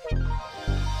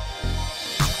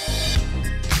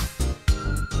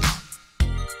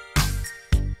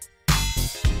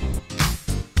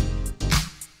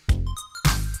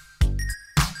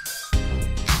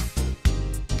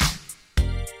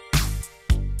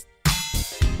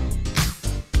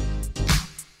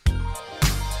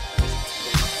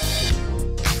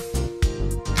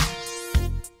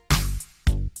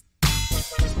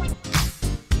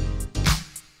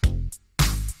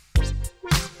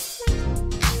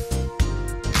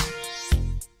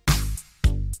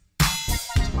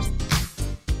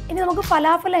 ഇനി നമുക്ക്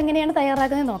ഫലാഫൽ എങ്ങനെയാണ്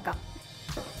തയ്യാറാക്കുന്നത് നോക്കാം.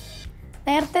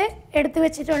 നേരത്തെ എടുത്തു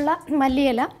വെച്ചിട്ടുള്ള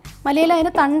മല്ലിയില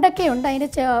അതിന് തണ്ടൊക്കെ ഉണ്ട്.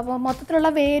 അതിൻ്റെ മൊത്തത്തിലുള്ള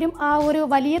വേരും ആ ഒരു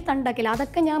വലിയ തണ്ടൊക്കെയില്ല,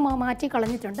 അതൊക്കെ ഞാൻ മാറ്റി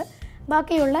കളഞ്ഞിട്ടുണ്ട്.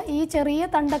 ബാക്കിയുള്ള ഈ ചെറിയ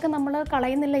തണ്ടൊക്കെ നമ്മൾ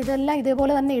കളയുന്നില്ല, ഇതെല്ലാം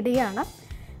ഇതേപോലെ തന്നെ ഇടുകയാണ്.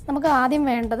 നമുക്ക് ആദ്യം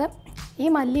വേണ്ടത് ഈ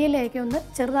മല്ലിയിലേക്ക് ഒന്ന്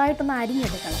ചെറുതായിട്ടൊന്ന്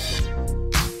അരിഞ്ഞെടുക്കണം.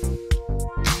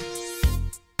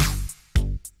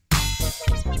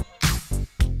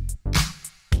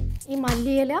 ഈ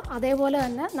മല്ലിയില അതേപോലെ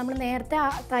തന്നെ നമ്മൾ നേരത്തെ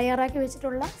തയ്യാറാക്കി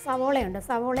വെച്ചിട്ടുള്ള സവോളയുണ്ട്.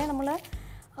 സവോളയെ നമ്മൾ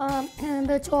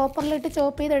ചോപ്പറിലിട്ട്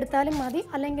ചോപ്പ് ചെയ്തെടുത്താലും മതി,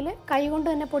 അല്ലെങ്കിൽ കൈ കൊണ്ട്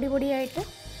തന്നെ പൊടിയായിട്ട്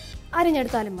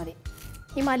അരിഞ്ഞെടുത്താലും മതി.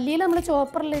 ഈ മല്ലിയില നമ്മൾ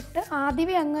ചോപ്പറിലിട്ട്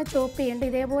ആദ്യമേ അങ്ങ് ചോപ്പ് ചെയ്യേണ്ട.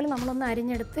 ഇതേപോലെ നമ്മളൊന്ന്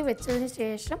അരിഞ്ഞെടുത്ത് വെച്ചതിന്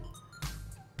ശേഷം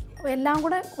എല്ലാം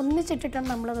കൂടെ ഒന്നിച്ചിട്ടിട്ടാണ്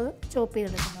നമ്മളത് ചോപ്പ്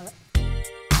ചെയ്തെടുക്കുന്നത്.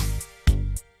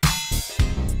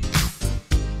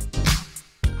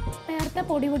 നേരത്തെ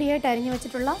പൊടിയായിട്ട് അരിഞ്ഞു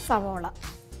വെച്ചിട്ടുള്ള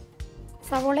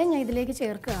സവോളയും ഞാൻ ഇതിലേക്ക്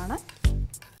ചേർക്കുകയാണ്.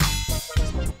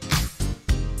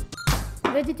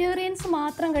 വെജിറ്റേറിയൻസ്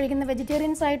മാത്രം കഴിക്കുന്ന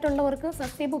വെജിറ്റേറിയൻസ് ആയിട്ടുള്ളവർക്ക്,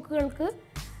 സസ്യഭുക്കുകൾക്ക്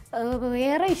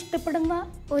ഏറെ ഇഷ്ടപ്പെടുന്ന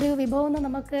ഒരു വിഭവം എന്ന്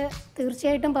നമുക്ക്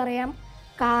തീർച്ചയായിട്ടും പറയാം.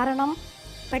 കാരണം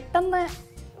പെട്ടെന്ന്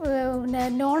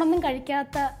നോണൊന്നും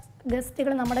കഴിക്കാത്ത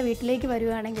ഗസ്റ്റുകൾ നമ്മുടെ വീട്ടിലേക്ക്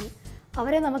വരുവാണെങ്കിൽ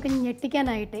അവരെ നമുക്ക്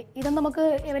ഞെട്ടിക്കാനായിട്ട് ഇത് നമുക്ക്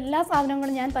എല്ലാ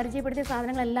സാധനങ്ങളും, ഞാൻ പരിചയപ്പെടുത്തിയ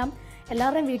സാധനങ്ങളെല്ലാം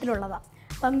എല്ലാവരുടെയും വീട്ടിലുള്ളതാണ്.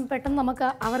 അപ്പം പെട്ടെന്ന് നമുക്ക്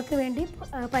അവർക്ക് വേണ്ടി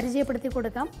പരിചയപ്പെടുത്തി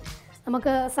കൊടുക്കാം.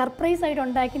 നമുക്ക് സർപ്രൈസായിട്ട്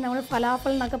ഉണ്ടാക്കി, നമ്മൾ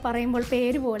ഫലാഫൽ എന്നൊക്കെ പറയുമ്പോൾ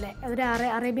പേര് പോലെ അതൊരു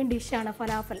അറേബ്യൻ ഡിഷാണ്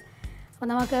ഫലാഫൽ. അപ്പോൾ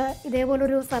നമുക്ക്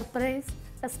ഇതേപോലൊരു സർപ്രൈസ്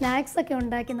സ്നാക്സൊക്കെ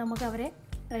ഉണ്ടാക്കി നമുക്ക് അവരെ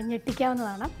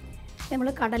ഞെട്ടിക്കാവുന്നതാണ്. നമ്മൾ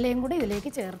കടലയും കൂടി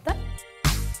ഇതിലേക്ക് ചേർത്ത്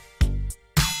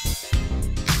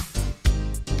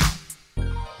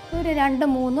ഒരു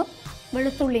 2-3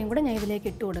 വെളുത്തുള്ളിയും കൂടെ ഞാൻ ഇതിലേക്ക്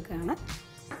ഇട്ട് കൊടുക്കുകയാണ്.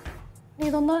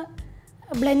 ഇതൊന്ന്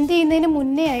ബ്ലെൻഡ് ചെയ്യുന്നതിന്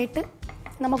മുന്നേ ആയിട്ട്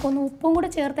നമുക്കൊന്ന് ഉപ്പും കൂടെ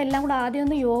ചേർത്ത് എല്ലാം കൂടെ ആദ്യം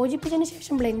ഒന്ന് യോജിപ്പിച്ചതിന്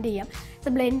ശേഷം ബ്ലെൻഡ് ചെയ്യാം. ഇത്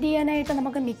ബ്ലെൻഡ് ചെയ്യാനായിട്ട്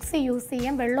നമുക്ക് മിക്സി യൂസ്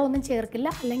ചെയ്യാം, വെള്ളമൊന്നും ചേർക്കില്ല,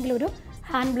 അല്ലെങ്കിൽ ഒരു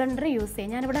ഹാൻഡ് ബ്ലെൻഡർ യൂസ്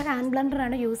ചെയ്യാം. ഞാനിവിടെ ഹാൻഡ്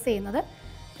ബ്ലെൻഡറാണ് യൂസ് ചെയ്യുന്നത്.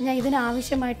 ഞാൻ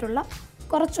ഇതിനാവശ്യമായിട്ടുള്ള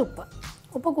കുറച്ച്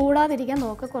ഉപ്പ് കൂടാതിരിക്കാൻ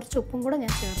നോക്കുക, കുറച്ച് ഉപ്പും കൂടെ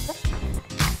ഞാൻ ചേർത്ത്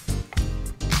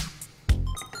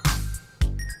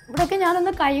ഇവിടെയൊക്കെ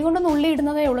ഞാനൊന്ന് കൈ കൊണ്ടൊന്ന് ഉള്ളി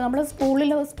ഇടുന്നതേ ഉള്ളൂ. നമ്മൾ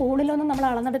സ്പൂണിലൊന്നും നമ്മൾ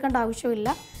അളന്നെടുക്കേണ്ട ആവശ്യമില്ല.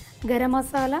 ഗരം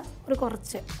മസാല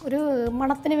ഒരു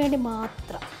മണത്തിന് വേണ്ടി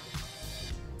മാത്രം.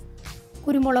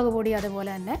 കുരുമുളക് പൊടി അതുപോലെ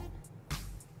തന്നെ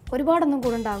ഒരുപാടൊന്നും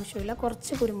കൂടേണ്ട ആവശ്യമില്ല,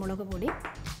 കുറച്ച് കുരുമുളക് പൊടി.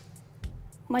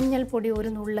 മഞ്ഞൾപ്പൊടി ഒരു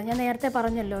നുള്ള, ഞാൻ നേരത്തെ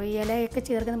പറഞ്ഞല്ലോ ഈ ഇലയൊക്കെ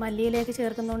ചേർക്കുന്ന, മല്ലിയിലയൊക്കെ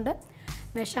ചേർക്കുന്നുണ്ട്,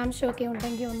 വിഷാംശമൊക്കെ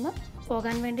ഉണ്ടെങ്കിൽ ഒന്ന്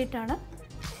പോകാൻ വേണ്ടിയിട്ടാണ്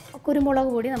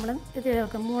കുരുമുളക് പൊടി നമ്മൾ ഇത്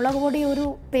ചേർക്കും. മുളക് പൊടി ഒരു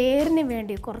പേരിന്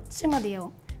വേണ്ടി കുറച്ച്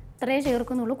മതിയാവും, ഇത്രയേ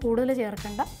ചേർക്കുന്നുള്ളൂ, കൂടുതൽ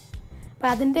ചേർക്കണ്ട. അപ്പോൾ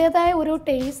അതിൻ്റേതായ ഒരു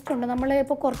ടേസ്റ്റ് ഉണ്ട്.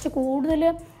 നമ്മളിപ്പോൾ കുറച്ച് കൂടുതൽ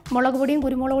മുളക് പൊടിയും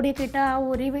കുരുമുളക് പൊടിയൊക്കെ ഇട്ട് ആ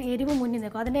ഒരു എരിവ് മുന്നിൽ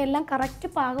നിൽക്കും. അതിൻ്റെ എല്ലാം കറക്റ്റ്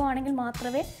പാകമാണെങ്കിൽ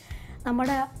മാത്രമേ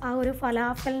നമ്മുടെ ആ ഒരു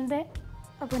ഫലാഫലിൻ്റെ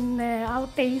ആ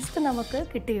ടേസ്റ്റ് നമുക്ക്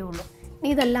കിട്ടുകയുള്ളൂ. ഇനി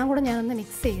ഇതെല്ലാം കൂടെ ഞാനൊന്ന്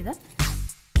മിക്സ് ചെയ്ത്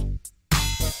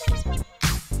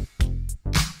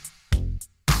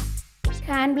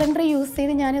ഹാൻഡ് ബ്ലെൻഡർ യൂസ്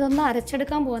ചെയ്ത് ഞാനിതൊന്ന്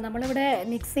അരച്ചെടുക്കാൻ പോകാം. നമ്മളിവിടെ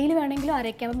മിക്സിയിൽ വേണമെങ്കിലും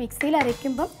അരയ്ക്കാം. അപ്പോൾ മിക്സിയിൽ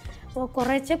അരയ്ക്കുമ്പം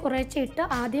കുറേശ്ശെ ഇട്ട്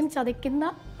ആദ്യം ചതയ്ക്കുന്ന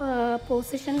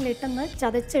പൊസിഷനിലിട്ടൊന്ന്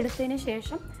ചതച്ചെടുത്തതിന്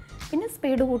ശേഷം പിന്നെ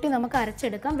സ്പീഡ് കൂട്ടി നമുക്ക്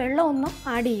അരച്ചെടുക്കാം. വെള്ളമൊന്നും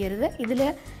ആഡ് ചെയ്യരുത്. ഇതിൽ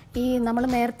ഈ നമ്മൾ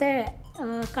നേരത്തെ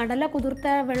കടല കുതിർത്ത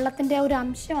വെള്ളത്തിൻ്റെ ഒരു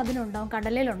അംശം അതിനുണ്ടാവും,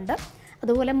 കടലയിലുണ്ട്.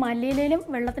 അതുപോലെ മല്ലിയിലും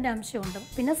വെള്ളത്തിൻ്റെ അംശമുണ്ട്.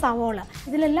 പിന്നെ സവോള,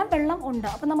 ഇതിലെല്ലാം വെള്ളം ഉണ്ട്.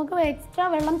 അപ്പോൾ നമുക്ക് എക്സ്ട്രാ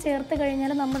വെള്ളം ചേർത്ത്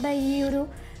കഴിഞ്ഞാൽ നമ്മുടെ ഈ ഒരു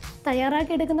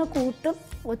തയ്യാറാക്കി എടുക്കുന്ന കൂട്ടും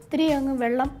ഒത്തിരി അങ്ങ്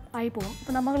വെള്ളം ആയി പോകും.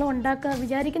 അപ്പോൾ നമ്മൾ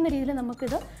വിചാരിക്കുന്ന രീതിയിൽ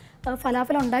നമുക്കിത്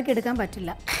ഫലാഫൽ ഉണ്ടാക്കിയെടുക്കാൻ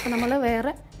പറ്റില്ല. അപ്പോൾ നമ്മൾ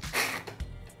വേറെ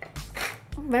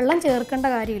വെള്ളം ചേർക്കേണ്ട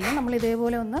കാര്യമില്ല. നമ്മൾ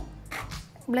ഇതേപോലെ ഒന്ന്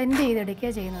ബ്ലെൻഡ് ചെയ്തെടുക്കുക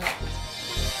ചെയ്യുന്നത്.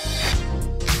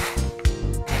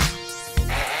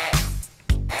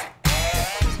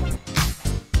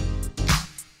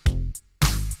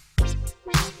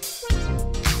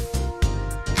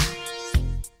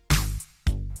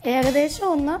 ഏകദേശം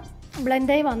ഒന്ന്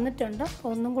ബ്ലെൻഡായി വന്നിട്ടുണ്ട്.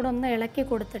 ഒന്നും കൂടെ ഒന്ന് ഇളക്കി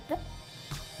കൊടുത്തിട്ട്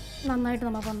നന്നായിട്ട്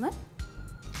നമുക്കൊന്ന്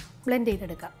ബ്ലെൻഡ്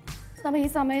ചെയ്തെടുക്കാം. അപ്പോൾ ഈ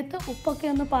സമയത്ത് ഉപ്പൊക്കെ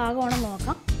ഒന്ന് പാകമാണെന്ന്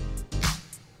നോക്കാം.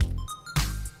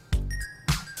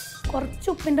 കുറച്ച്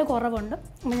ഉപ്പിൻ്റെ കുറവുണ്ട്.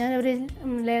 അപ്പോൾ ഞാനൊരു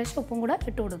ലേശം ഉപ്പും കൂടെ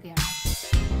ഇട്ട് കൊടുക്കുകയാണ്.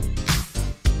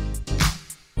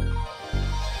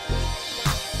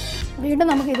 വീണ്ടും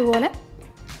നമുക്ക് ഇതുപോലെ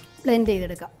ബ്ലെൻഡ്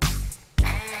ചെയ്തെടുക്കാം.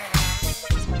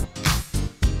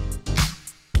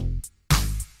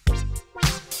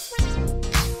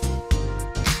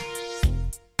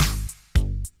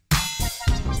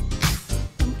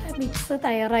 മിക്സ്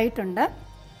തയ്യാറായിട്ടുണ്ട്.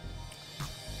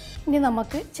 ഇനി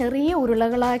നമുക്ക് ചെറിയ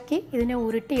ഉരുളകളാക്കി ഇതിനെ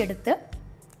ഉരുട്ടിയെടുത്ത്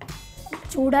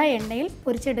ചൂടായ എണ്ണയിൽ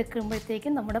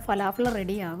പൊരിച്ചെടുക്കുമ്പോഴത്തേക്കും നമ്മുടെ ഫലാഫൽ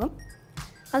റെഡിയാകും.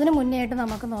 അതിന് മുന്നേ ആയിട്ട്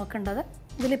നമുക്ക് നോക്കേണ്ടത്,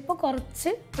 ഇതിലിപ്പോൾ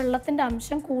കുറച്ച് വെള്ളത്തിൻ്റെ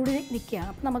അംശം കൂടി നിൽക്കുകയാണ്.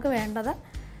 അപ്പോൾ നമുക്ക് വേണ്ടത്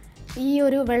ഈ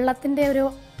ഒരു വെള്ളത്തിൻ്റെ ഒരു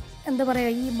എന്താ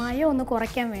പറയുക, ഈ മയം ഒന്ന്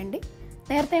കുറയ്ക്കാൻ വേണ്ടി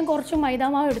നേരത്തെ ഞാൻ കുറച്ച്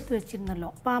മൈദാമാവ് എടുത്ത്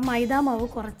വെച്ചിരുന്നല്ലോ. അപ്പോൾ ആ മൈദാമാവ്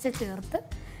കുറച്ച് ചേർത്ത്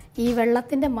ഈ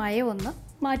വെള്ളത്തിൻ്റെ മയം ഒന്ന്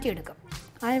മാറ്റിയെടുക്കും.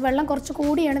 ആ വെള്ളം കുറച്ച്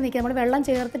കൂടിയാണ് നിൽക്കുക, നമ്മൾ വെള്ളം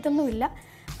ചേർത്തിട്ടൊന്നുമില്ല.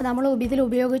 അപ്പോൾ നമ്മൾ ഇതിൽ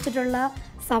ഉപയോഗിച്ചിട്ടുള്ള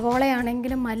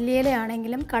സവോളയാണെങ്കിലും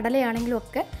മല്ലിയിലയാണെങ്കിലും കടലയാണെങ്കിലും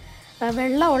ഒക്കെ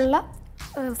വെള്ളമുള്ള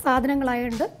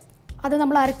സാധനങ്ങളായതുകൊണ്ട് അത്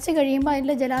നമ്മൾ അരച്ച് കഴിയുമ്പോൾ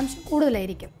അതിൻ്റെ ജലാംശം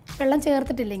കൂടുതലായിരിക്കും, വെള്ളം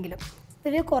ചേർത്തിട്ടില്ലെങ്കിലും.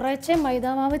 ഇതിൽ കുറച്ച്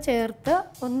മൈദാമാവ് ചേർത്ത്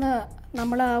ഒന്ന്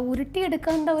നമ്മൾ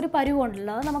ഉരുട്ടിയെടുക്കേണ്ട ഒരു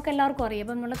പരുവമുണ്ടല്ലോ, അത് നമുക്ക് എല്ലാവർക്കും അറിയാം.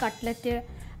 ഇപ്പം നമ്മൾ കട്ട്ലറ്റ്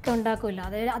ഒക്കെ ഉണ്ടാക്കുമല്ലോ,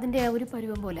 അതിൻ്റെ ഒരു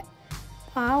പരുവം പോലെ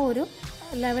ആ ഒരു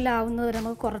ലെവലാവുന്നത് വരെ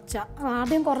നമുക്ക്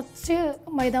ആദ്യം കുറച്ച്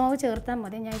മൈദാമാവ് ചേർത്താൽ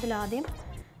മതി. ഞാൻ ഇതിലാദ്യം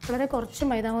വളരെ കുറച്ച്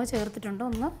മൈദാമാവ് ചേർത്തിട്ടുണ്ട്.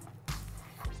 ഒന്ന്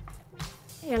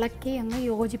ഇളക്കി ഒന്ന്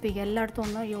യോജിപ്പിക്കുക, എല്ലായിടത്തും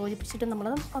ഒന്ന് യോജിപ്പിച്ചിട്ട് നമ്മൾ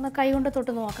ഒന്ന് കൈ കൊണ്ട്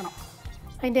തൊട്ട് നോക്കണം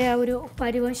അതിൻ്റെ ആ ഒരു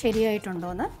പരുവം ശരിയായിട്ടുണ്ടോ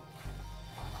എന്ന്.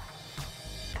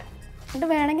 എന്നിട്ട്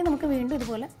വേണമെങ്കിൽ നമുക്ക് വീണ്ടും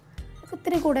ഇതുപോലെ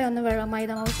ഒത്തിരി കൂടെ ഒന്ന്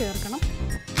മൈദാമാവ് ചേർക്കണം.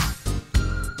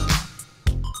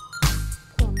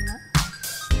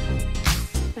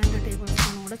 1-2 ടേബിൾ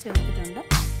സ്പൂൺ കൂടെ ചേർത്തിട്ടുണ്ട്.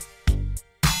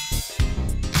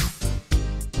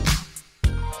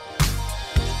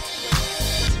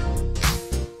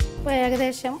 അപ്പോൾ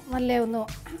ഏകദേശം നല്ല ഒന്ന്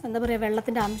എന്താ പറയുക,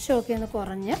 വെള്ളത്തിൻ്റെ അംശമൊക്കെ ഒന്ന്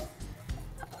കുറഞ്ഞ്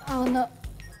ഒന്ന്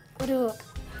ഒരു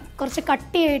കുറച്ച്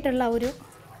കട്ടിയായിട്ടുള്ള ഒരു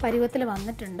പരുവത്തിൽ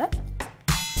വന്നിട്ടുണ്ട്.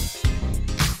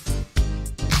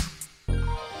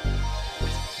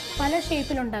 പല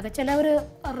ഷേപ്പിലുണ്ടാക്കും. ചിലവർ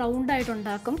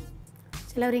റൗണ്ടായിട്ടുണ്ടാക്കും,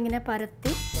 ചിലവരിങ്ങനെ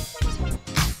പരത്തി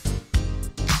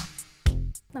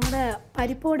നമ്മുടെ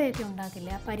പരിപ്പ് വടയൊക്കെ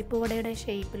ഉണ്ടാക്കില്ല, പരിപ്പ് വടയുടെ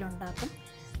ഷേപ്പിലുണ്ടാക്കും.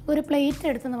 ഒരു പ്ലേറ്റ്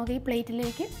എടുത്ത് നമുക്ക് ഈ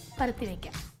പ്ലേറ്റിലേക്ക് പരത്തി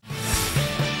വയ്ക്കാം.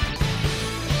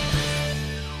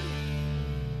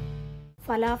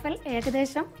 ഫലാഫൽ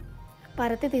ഏകദേശം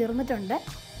പരത്തി തീർന്നിട്ടുണ്ട്.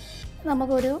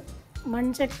 നമുക്കൊരു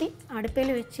മൺചട്ടി അടുപ്പിൽ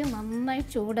വെച്ച് നന്നായി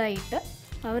ചൂടായിട്ട്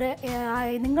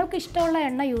നിങ്ങൾക്ക് ഇഷ്ടമുള്ള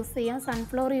എണ്ണ യൂസ് ചെയ്യാം.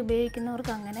 സൺഫ്ലവർ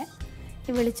ഉപയോഗിക്കുന്നവർക്ക് അങ്ങനെ,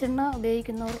 ഈ വെളിച്ചെണ്ണ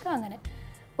ഉപയോഗിക്കുന്നവർക്ക് അങ്ങനെ.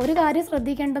 ഒരു കാര്യം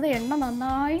ശ്രദ്ധിക്കേണ്ടത്, എണ്ണ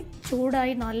നന്നായി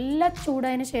ചൂടായി നല്ല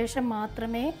ചൂടായതിന് ശേഷം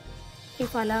മാത്രമേ ഈ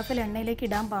ഫലാഫൽ എണ്ണയിലേക്ക്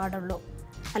ഇടാൻ പാടുള്ളൂ.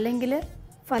 അല്ലെങ്കിൽ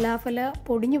ഫലാഫൽ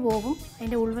പൊടിഞ്ഞു പോകും,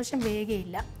 അതിൻ്റെ ഉൾവശം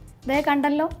വേഗയില്ല. ഇതേ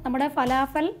കണ്ടല്ലോ, നമ്മുടെ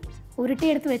ഫലാഫൽ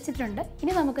ഉരുട്ടിയെടുത്ത് വെച്ചിട്ടുണ്ട്.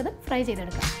 ഇനി നമുക്കത് ഫ്രൈ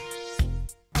ചെയ്തെടുക്കാം.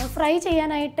 ഫ്രൈ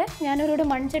ചെയ്യാനായിട്ട് ഞാനൊരു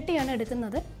മൺചട്ടിയാണ്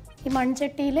എടുക്കുന്നത്. ഈ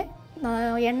മൺചട്ടിയിൽ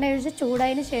എണ്ണ ഒഴിച്ച്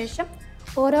ചൂടായതിന് ശേഷം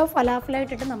ഓരോ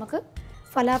ഫലാഫലായിട്ടിട്ട് നമുക്ക്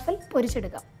ഫലാഫൽ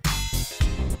പൊരിച്ചെടുക്കാം.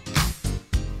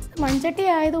 മൺചട്ടി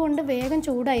ആയതുകൊണ്ട് വേഗം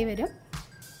ചൂടായി വരും.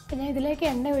 അപ്പം ഞാൻ ഇതിലേക്ക്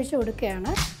എണ്ണ ഒഴിച്ച്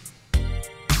കൊടുക്കുകയാണ്.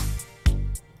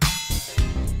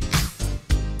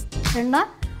 എണ്ണ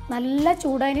നല്ല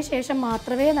ചൂടായതിന് ശേഷം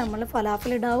മാത്രമേ നമ്മൾ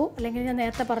ഫലാഫൽ ഇടാവൂ, അല്ലെങ്കിൽ ഞാൻ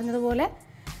നേരത്തെ പറഞ്ഞതുപോലെ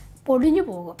പൊടിഞ്ഞു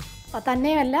പോകും.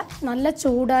 തന്നെയല്ല, നല്ല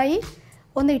ചൂടായി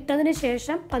ഒന്ന് ഇട്ടതിന്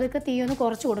ശേഷം പതുക്കെ തീയൊന്ന്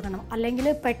കുറച്ച് കൊടുക്കണം. അല്ലെങ്കിൽ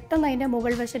പെട്ടെന്ന് അതിൻ്റെ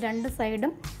മുകൾ വശം 2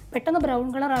 സൈഡും പെട്ടെന്ന് ബ്രൗൺ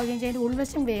കളർ ആവുകയും ചെയ്യും, അതിൻ്റെ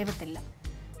ഉൾവശം വേവത്തില്ല.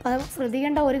 അപ്പോൾ അത്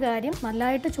ശ്രദ്ധിക്കേണ്ട ഒരു കാര്യം,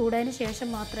 നല്ലതായിട്ട് ചൂടായതിന് ശേഷം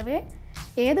മാത്രമേ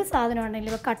ഏത്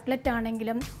സാധനമാണെങ്കിലും, ഇപ്പോൾ കട്ട്ലറ്റ്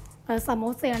ആണെങ്കിലും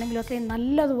സമോസയാണെങ്കിലും ഒക്കെ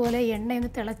നല്ലതുപോലെ എണ്ണയൊന്ന്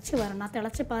തിളച്ച് വരണം.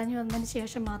 തിളച്ച് പാഞ്ഞ് വന്നതിന്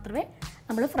ശേഷം മാത്രമേ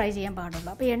നമ്മൾ ഫ്രൈ ചെയ്യാൻ പാടുള്ളൂ.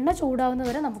 അപ്പോൾ എണ്ണ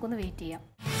ചൂടാവുന്നവരെ നമുക്കൊന്ന് വെയിറ്റ് ചെയ്യാം.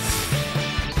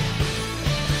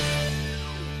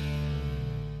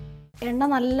 എണ്ണ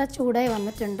നല്ല ചൂടായി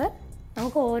വന്നിട്ടുണ്ട്.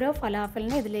 നമുക്ക് ഓരോ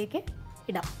ഫലാഫലിനെ ഇതിലേക്ക്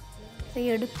ഇടാം. ഈ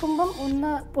എടുക്കുമ്പം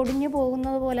ഒന്ന് പൊടിഞ്ഞു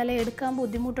പോകുന്നത് പോലെ, അല്ലെങ്കിൽ എടുക്കാൻ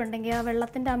ബുദ്ധിമുട്ടുണ്ടെങ്കിൽ ആ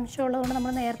വെള്ളത്തിൻ്റെ അംശമുള്ളതുകൊണ്ട്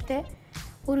നമ്മൾ നേരത്തെ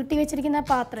ഉരുട്ടി വെച്ചിരിക്കുന്ന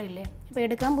പാത്രമില്ലേ, ഇപ്പോൾ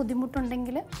എടുക്കാൻ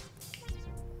ബുദ്ധിമുട്ടുണ്ടെങ്കിൽ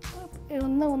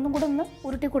ഒന്നും കൂടെ ഒന്ന്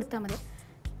ഉരുട്ടി കൊടുത്താൽ മതി.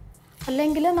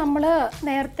 അല്ലെങ്കിൽ നമ്മൾ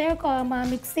നേരത്തെ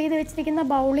മിക്സ് ചെയ്ത് വെച്ചിരിക്കുന്ന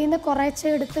ബൗളിൽ നിന്ന് കുറച്ച്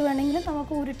എടുത്ത് വേണമെങ്കിൽ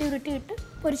നമുക്ക് ഉരുട്ടിയിട്ട്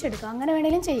പൊരിച്ചെടുക്കാം. അങ്ങനെ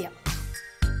വേണമെങ്കിലും ചെയ്യാം.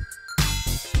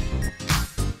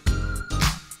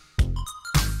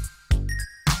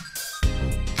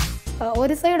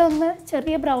 ഒരു സൈഡ് ഒന്ന്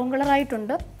ചെറിയ ബ്രൗൺ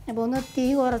കളറായിട്ടുണ്ട്. അപ്പോൾ ഒന്ന് തീ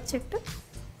കുറച്ചിട്ട്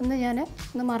ഞാൻ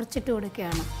മറിച്ചിട്ട്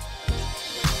കൊടുക്കുകയാണ്.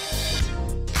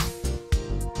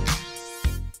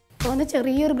 അപ്പോൾ ഒന്ന്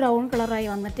ചെറിയൊരു ബ്രൗൺ കളറായി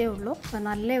വന്നിട്ടേ ഉള്ളൂ. അപ്പോൾ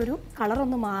നല്ലൊരു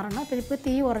കളറൊന്ന് മാറണം. അപ്പോൾ ഇപ്പോൾ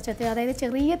തീ കുറച്ചെത്തി, അതായത്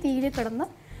ചെറിയ തീയിൽ കിടന്ന്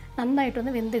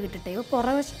നന്നായിട്ടൊന്ന് വെന്ത് കിട്ടട്ടെ. ഇപ്പോൾ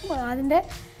പുറവശം അതിൻ്റെ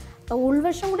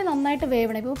ഉൾവശം കൂടി നന്നായിട്ട്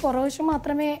വേവണം. ഇപ്പോൾ പുറവശം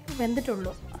മാത്രമേ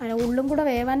വെന്തിട്ടുള്ളൂ. ഉള്ളും കൂടെ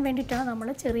വേവാൻ വേണ്ടിയിട്ടാണ് നമ്മൾ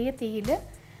ചെറിയ തീയിൽ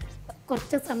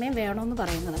കുറച്ച് സമയം വേണമെന്ന്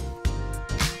പറയുന്നത്.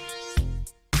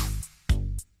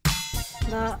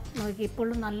 അതാ നോക്കി,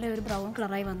 ഇപ്പോഴും നല്ലൊരു ബ്രൗൺ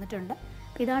കളറായി വന്നിട്ടുണ്ട്.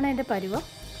 ഇതാണ് എൻ്റെ പരുവം.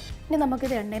 ഇനി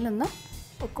നമുക്കിത് എണ്ണയിൽ നിന്ന്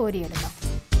കോരിയെടുക്കാം.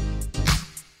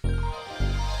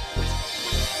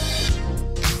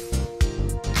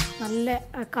 നല്ല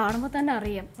കാണുമ്പോൾ തന്നെ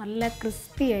അറിയാം, നല്ല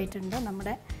ക്രിസ്പി ആയിട്ടുണ്ട്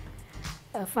നമ്മുടെ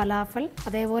ഫലാഫൽ.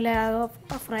 അതേപോലെ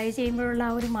ഫ്രൈ ചെയ്യുമ്പോഴുള്ള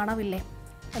ആ ഒരു മണമില്ലേ,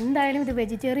 എന്തായാലും ഇത്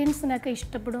വെജിറ്റേറിയൻസിനൊക്കെ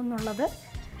ഇഷ്ടപ്പെടും എന്നുള്ളത്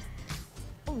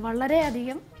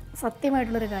വളരെയധികം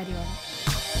സത്യമായിട്ടുള്ളൊരു കാര്യമാണ്.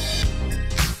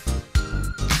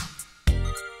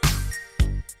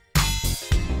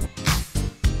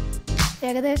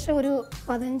 ഏകദേശം ഒരു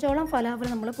 15ഓളം ഫലാഫൽ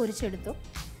നമ്മൾ പൊരിച്ചെടുത്തു.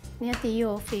 ഞാൻ തീ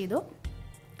ഓഫ് ചെയ്തു.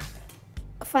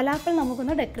 ഫലാഫൽ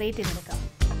നമുക്കൊന്ന് ഡെക്കറേറ്റ് ചെയ്തെടുക്കാം.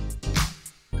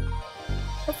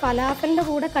 അപ്പോൾ ഫലാഫലിൻ്റെ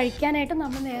കൂടെ കഴിക്കാനായിട്ട്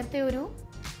നമ്മൾ നേരത്തെ ഒരു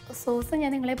സോസ്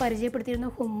ഞാൻ നിങ്ങളെ പരിചയപ്പെടുത്തിയിരുന്നു,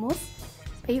 ഹുമ്മൂസ്.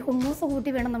 അപ്പോൾ ഈ ഹുമ്മൂസ്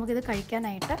കൂട്ടി വേണം നമുക്കിത്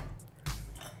കഴിക്കാനായിട്ട്.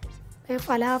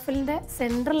 ഫലാഫലിൻ്റെ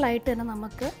സെൻട്രലായിട്ട് തന്നെ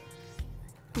നമുക്ക്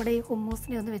നമ്മുടെ ഈ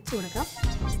ഹുമ്മൂസിനെ ഒന്ന് വെച്ച് കൊടുക്കാം.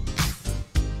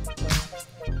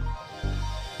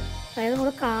 അതായത്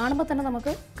നമ്മൾ കാണുമ്പോൾ തന്നെ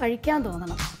നമുക്ക് കഴിക്കാൻ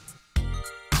തോന്നണം.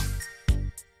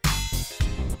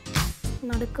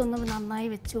 നടുക്കൊന്ന് നന്നായി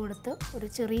വെച്ച് കൊടുത്ത് ഒരു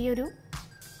ചെറിയൊരു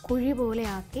കുഴി പോലെ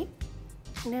ആക്കി.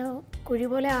 പിന്നെ കുഴി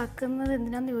പോലെ ആക്കുന്നത്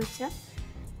എന്തിനാന്ന് ചോദിച്ചാൽ,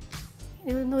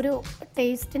 ഇതൊന്നൊരു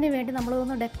ടേസ്റ്റിന് വേണ്ടി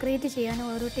നമ്മളൊന്ന് ഡെക്കറേറ്റ് ചെയ്യാനും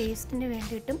ഒരു ടേസ്റ്റിന്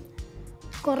വേണ്ടിയിട്ടും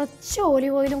കുറച്ച്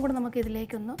ഒലിവ് ഓയിലും കൂടെ നമുക്ക്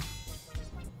ഇതിലേക്കൊന്ന്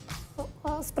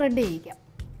സ്പ്രെഡ് ചെയ്യിക്കാം.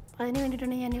 അതിന്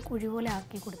വേണ്ടിയിട്ടാണ് ഞാൻ ഈ കുഴി പോലെ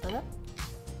ആക്കി കൊടുത്തത്.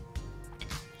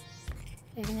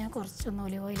 അതിലേക്ക് ഞാൻ കുറച്ചൊന്ന്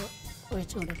ഒലിവ് ഓയിൽ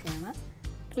ഒഴിച്ചു കൊടുക്കുകയാണ്.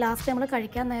 ലാസ്റ്റ് നമ്മൾ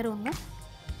കഴിക്കാൻ നേരം ഒന്ന്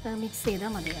മിക്സ്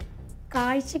ചെയ്താൽ മതിയാവും.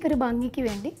 കാഴ്ചയ്ക്കൊരു ഭംഗിക്ക്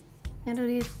വേണ്ടി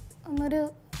ഒന്നൊരു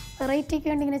വെറൈറ്റിക്ക്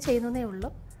വേണ്ടി ഇങ്ങനെ ചെയ്യുന്നതേ ഉള്ളൂ.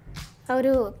 ആ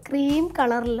ഒരു ക്രീം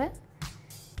കളറിൽ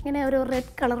ഇങ്ങനെ ഒരു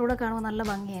റെഡ് കളറൂടെ കാണുമ്പോൾ നല്ല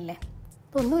ഭംഗിയല്ലേ.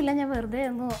 അപ്പോൾ ഒന്നുമില്ല, ഞാൻ വെറുതെ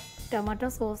ഒന്ന് ടൊമാറ്റോ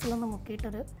സോസിലൊന്ന്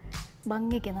മുക്കിയിട്ടൊരു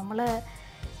ഭംഗിക്ക്, നമ്മൾ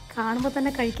കാണുമ്പോൾ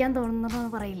തന്നെ കഴിക്കാൻ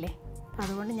തോന്നുന്നതെന്ന് പറയില്ലേ, അപ്പോൾ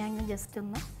അതുകൊണ്ട് ഞാൻ ഇങ്ങനെ ജസ്റ്റ്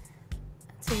ഒന്ന്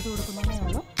ചെയ്ത് കൊടുക്കുന്നതേ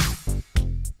ഉള്ളൂ.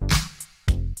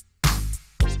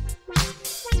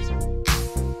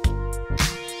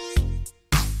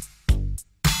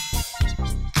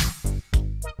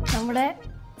 നമ്മുടെ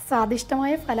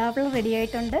സ്വാദിഷ്ടമായ ഫലാഫൽ റെഡി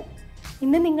ആയിട്ടുണ്ട്.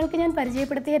 ഇന്ന് നിങ്ങൾക്ക് ഞാൻ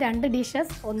പരിചയപ്പെടുത്തിയ 2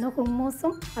 ഡിഷസ്, ഒന്ന്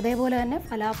ഹുമ്മൂസും അതേപോലെ തന്നെ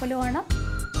ഫലാഫലുമാണ്.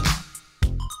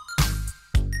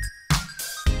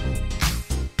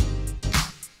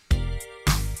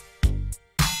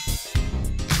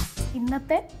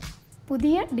 ഇന്നത്തെ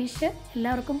പുതിയ ഡിഷ്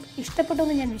എല്ലാവർക്കും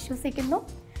ഇഷ്ടപ്പെട്ടെന്ന് ഞാൻ വിശ്വസിക്കുന്നു.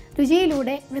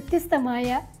 രുചിയിലൂടെ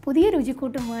വ്യത്യസ്തമായ പുതിയ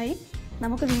രുചിക്കൂട്ടുമായി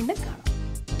നമുക്ക് വീണ്ടും കാണാം.